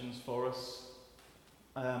questions for us.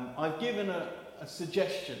 I've given a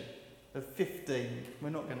suggestion of 15. We're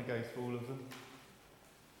not going to go through all of them.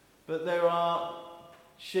 But there are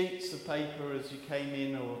sheets of paper as you came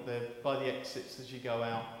in, or they're by the exits as you go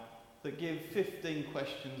out, that give 15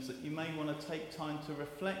 questions that you may want to take time to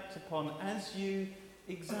reflect upon as you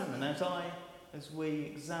examine, as we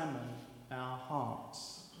examine our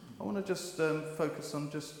hearts. I want to just focus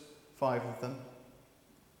on just 5 of them.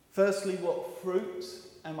 Firstly, what fruit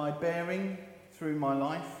am I bearing through my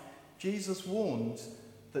life? Jesus warned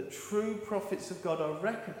that true prophets of God are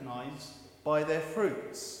recognised by their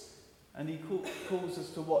fruits. And he calls us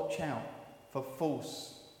to watch out for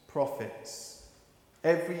false prophets.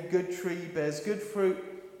 Every good tree bears good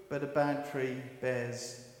fruit, but a bad tree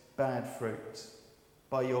bears bad fruit.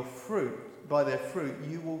 By their fruit,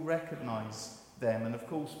 you will recognise them. And of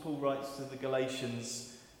course, Paul writes to the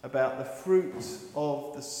Galatians about the fruit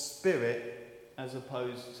of the Spirit as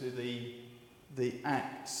opposed to the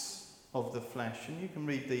acts of the flesh. And you can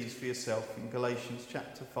read these for yourself in Galatians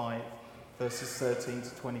chapter 5, verses 13 to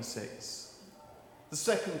 26. The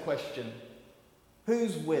second question,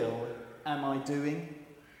 whose will am I doing?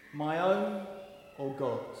 My own or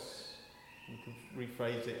God's? You can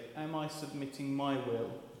rephrase it. Am I submitting my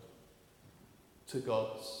will to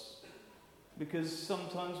God's? Because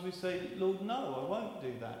sometimes we say, Lord, no, I won't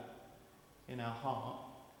do that in our heart.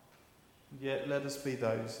 Yet let us be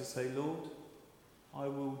those who say, Lord, I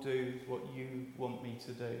will do what you want me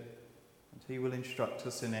to do. And he will instruct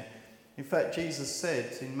us in it. In fact, Jesus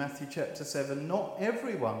said in Matthew chapter 7, "Not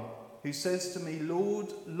everyone who says to me,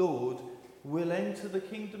 Lord, Lord, will enter the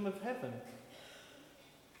kingdom of heaven,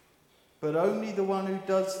 but only the one who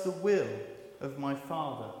does the will of my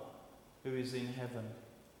Father who is in heaven."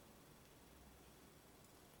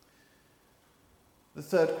 The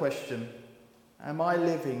third question, am I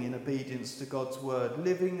living in obedience to God's word,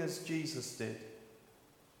 living as Jesus did?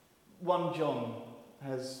 1 John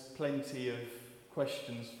has plenty of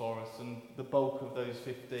questions for us, and the bulk of those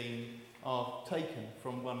 15 are taken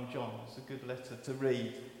from 1 John. It's a good letter to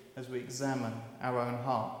read as we examine our own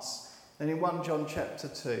hearts. And in 1 John chapter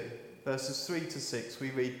 2, verses 3 to 6,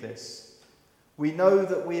 we read this: "We know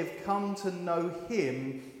that we have come to know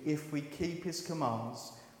him if we keep his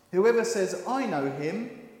commands. Whoever says, 'I know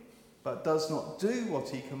him,' but does not do what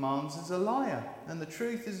he commands is a liar, and the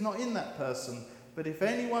truth is not in that person. But if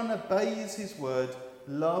anyone obeys his word,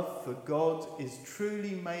 love for God is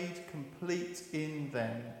truly made complete in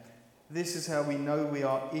them. This is how we know we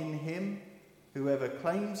are in him. Whoever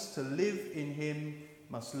claims to live in him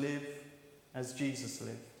must live as Jesus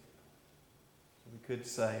lived." So we could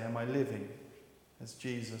say, am I living as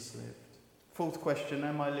Jesus lived? Fourth question,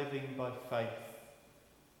 am I living by faith?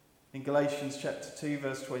 In Galatians chapter 2,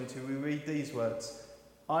 verse 20, we read these words: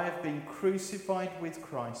 "I have been crucified with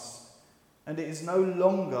Christ, and it is no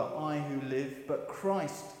longer I who live, but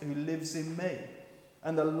Christ who lives in me.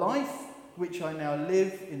 And the life which I now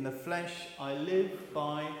live in the flesh, I live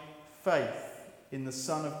by faith in the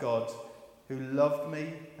Son of God, who loved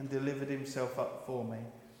me and delivered himself up for me."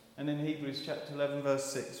 And in Hebrews chapter 11, verse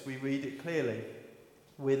 6, we read it clearly: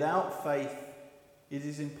 "Without faith, it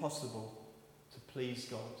is impossible to please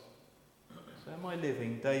God." So am I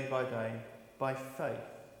living day by day by faith?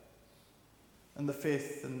 And the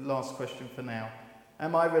fifth and last question for now,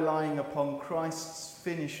 am I relying upon Christ's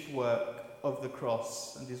finished work of the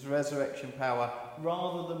cross and his resurrection power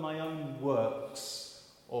rather than my own works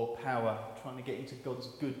or power, trying to get into God's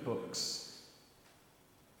good books?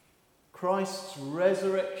 Christ's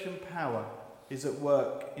resurrection power is at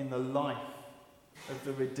work in the life of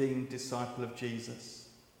the redeemed disciple of Jesus.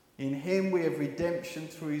 In him we have redemption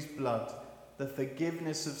through his blood, the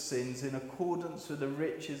forgiveness of sins in accordance with the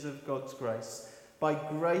riches of God's grace. By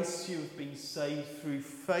grace you have been saved through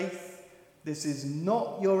faith. This is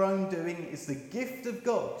not your own doing, it's the gift of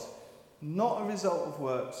God, not a result of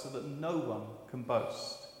works, so that no one can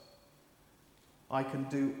boast. I can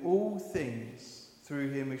do all things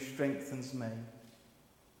through him who strengthens me.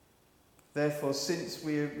 Therefore, since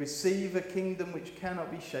we receive a kingdom which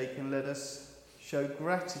cannot be shaken, let us show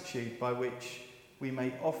gratitude by which we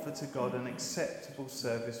may offer to God an acceptable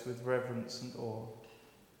service with reverence and awe.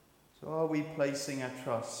 So are we placing our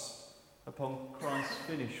trust upon Christ's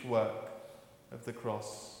finished work of the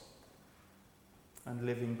cross and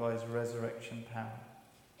living by his resurrection power?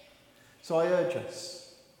 So I urge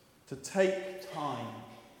us to take time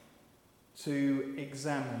to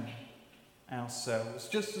examine ourselves,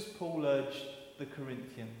 just as Paul urged the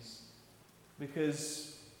Corinthians,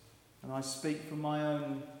 because, and I speak from my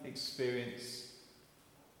own experience,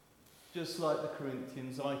 just like the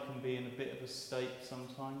Corinthians, I can be in a bit of a state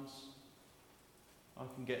sometimes. I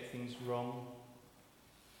can get things wrong.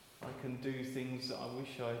 I can do things that I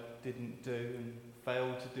wish I didn't do and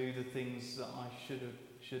fail to do the things that I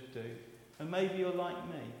should do. And maybe you're like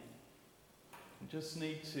me. We just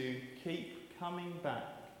need to keep coming back,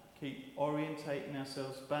 keep orientating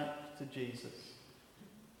ourselves back to Jesus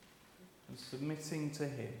and submitting to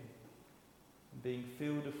him and being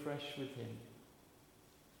filled afresh with him.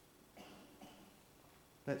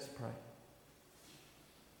 Let's pray.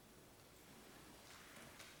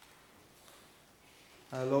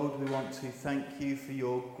 Lord, we want to thank you for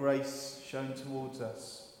your grace shown towards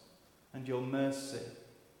us, and your mercy,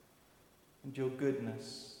 and your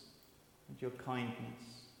goodness, and your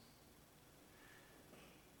kindness.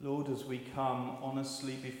 Lord, as we come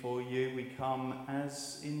honestly before you, we come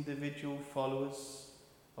as individual followers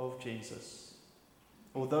of Jesus,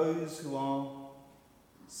 or those who are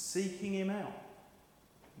seeking him out,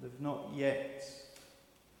 have not yet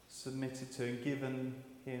submitted to and given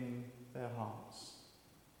him their hearts.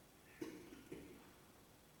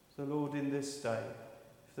 So Lord, in this day,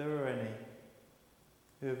 if there are any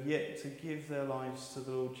who have yet to give their lives to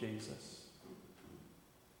the Lord Jesus,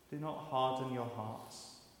 do not harden your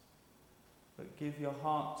hearts, but give your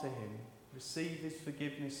heart to him. Receive his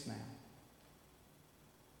forgiveness now.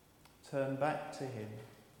 Turn back to him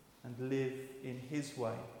and live in his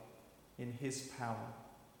way, in his power.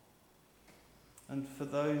 And for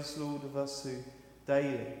those, Lord, of us who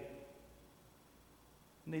daily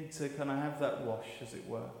need to kind of have that wash, as it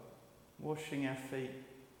were, washing our feet,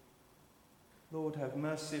 Lord, have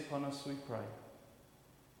mercy upon us, we pray.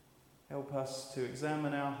 Help us to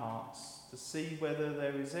examine our hearts, to see whether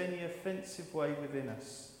there is any offensive way within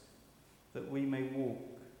us, that we may walk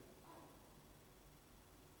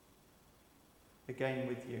again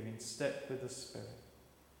with you, in step with the Spirit.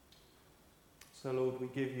 So, Lord, we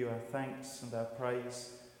give you our thanks and our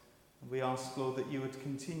praise. And we ask, Lord, that you would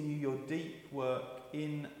continue your deep work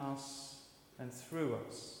in us and through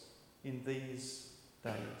us in these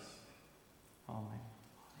days. Amen.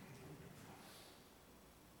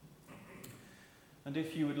 And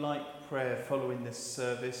if you would like prayer following this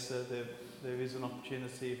service, there is an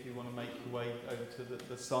opportunity if you want to make your way over to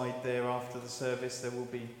the side there after the service. There will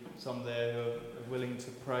be some there who are willing to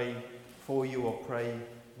pray for you or pray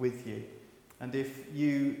with you. And if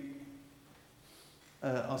you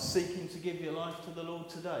are seeking to give your life to the Lord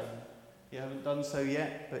today, you haven't done so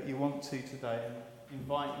yet, but you want to today, and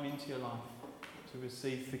invite him into your life to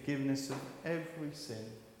receive forgiveness of every sin,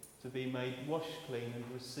 to be made wash clean and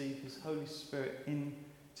receive his Holy Spirit into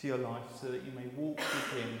your life so that you may walk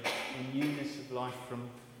with him in newness of life from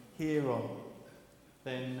here on,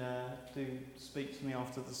 then do speak to me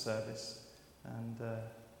after the service. And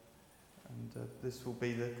this will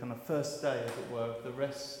be the kind of first day, as it were, of the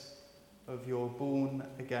rest of your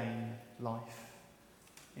born-again life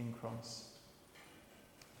in Christ.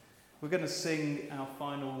 We're going to sing our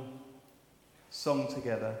final song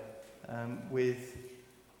together with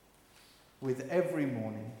Every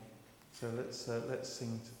Morning. So let's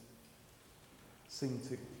sing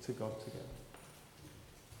to God together.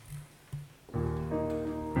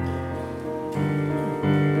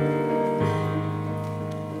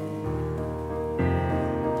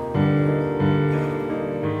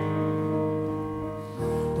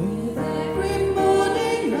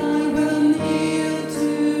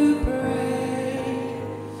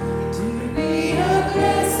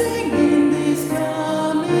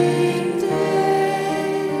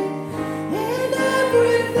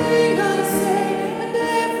 Everything I say and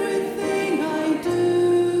everything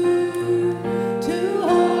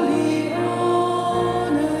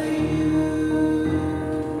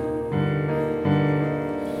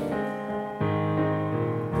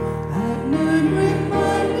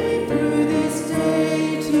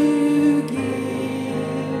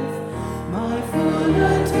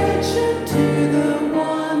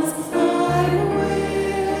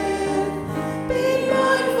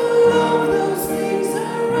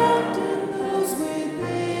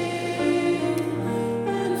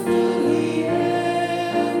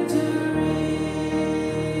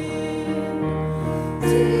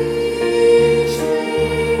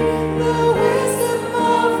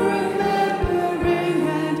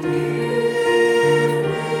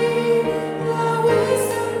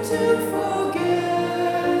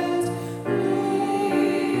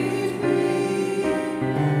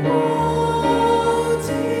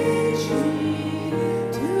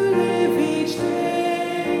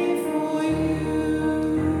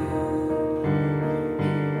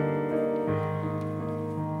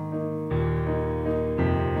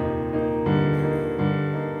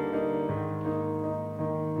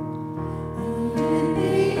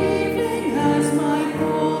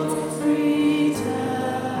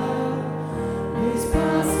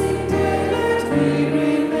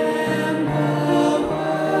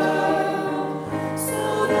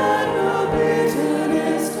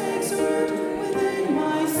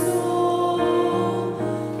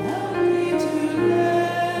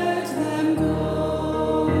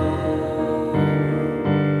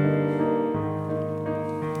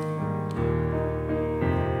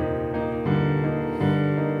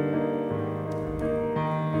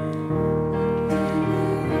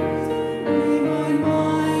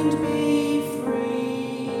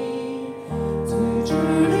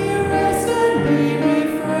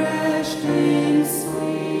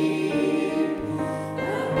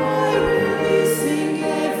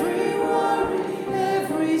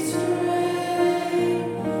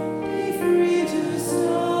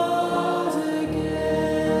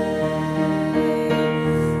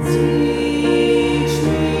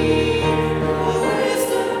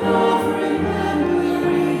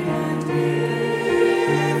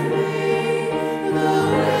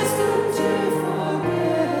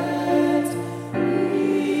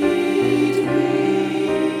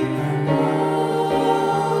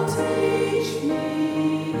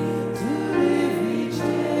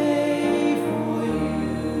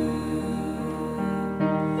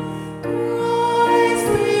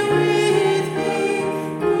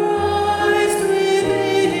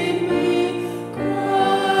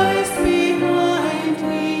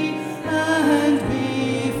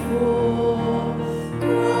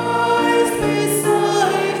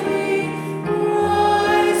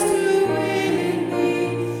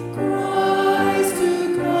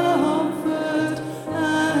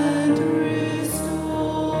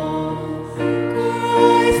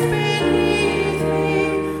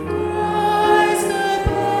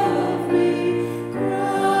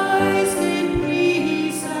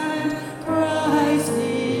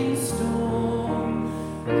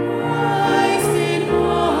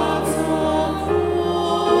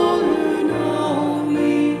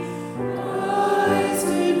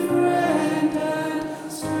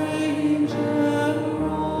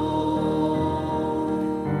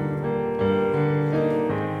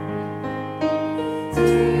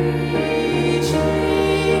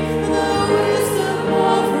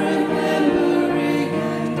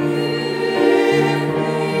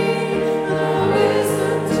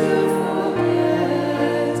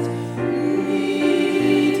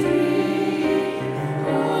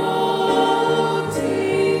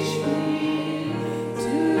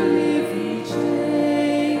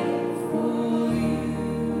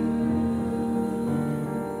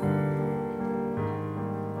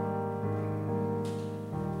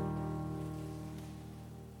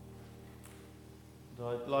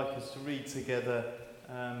I'd like us to read together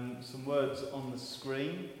some words on the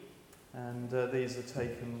screen, and these are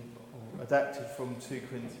taken or adapted from 2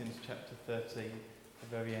 Corinthians chapter 13,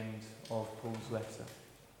 the very end of Paul's letter.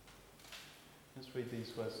 Let's read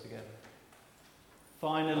these words together.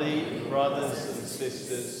 Finally, brothers and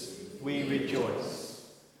sisters, we rejoice.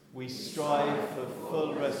 We strive for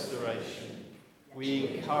full restoration.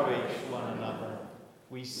 We encourage one another.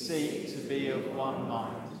 We seek to be of one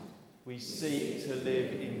mind. We seek to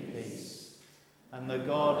live in peace. And the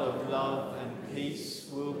God of love and peace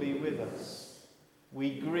will be with us.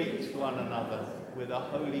 We greet one another with a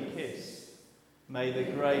holy kiss. May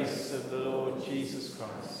the grace of the Lord Jesus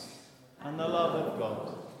Christ and the love of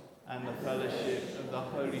God and the fellowship of the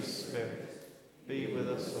Holy Spirit be with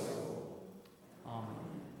us all. Amen.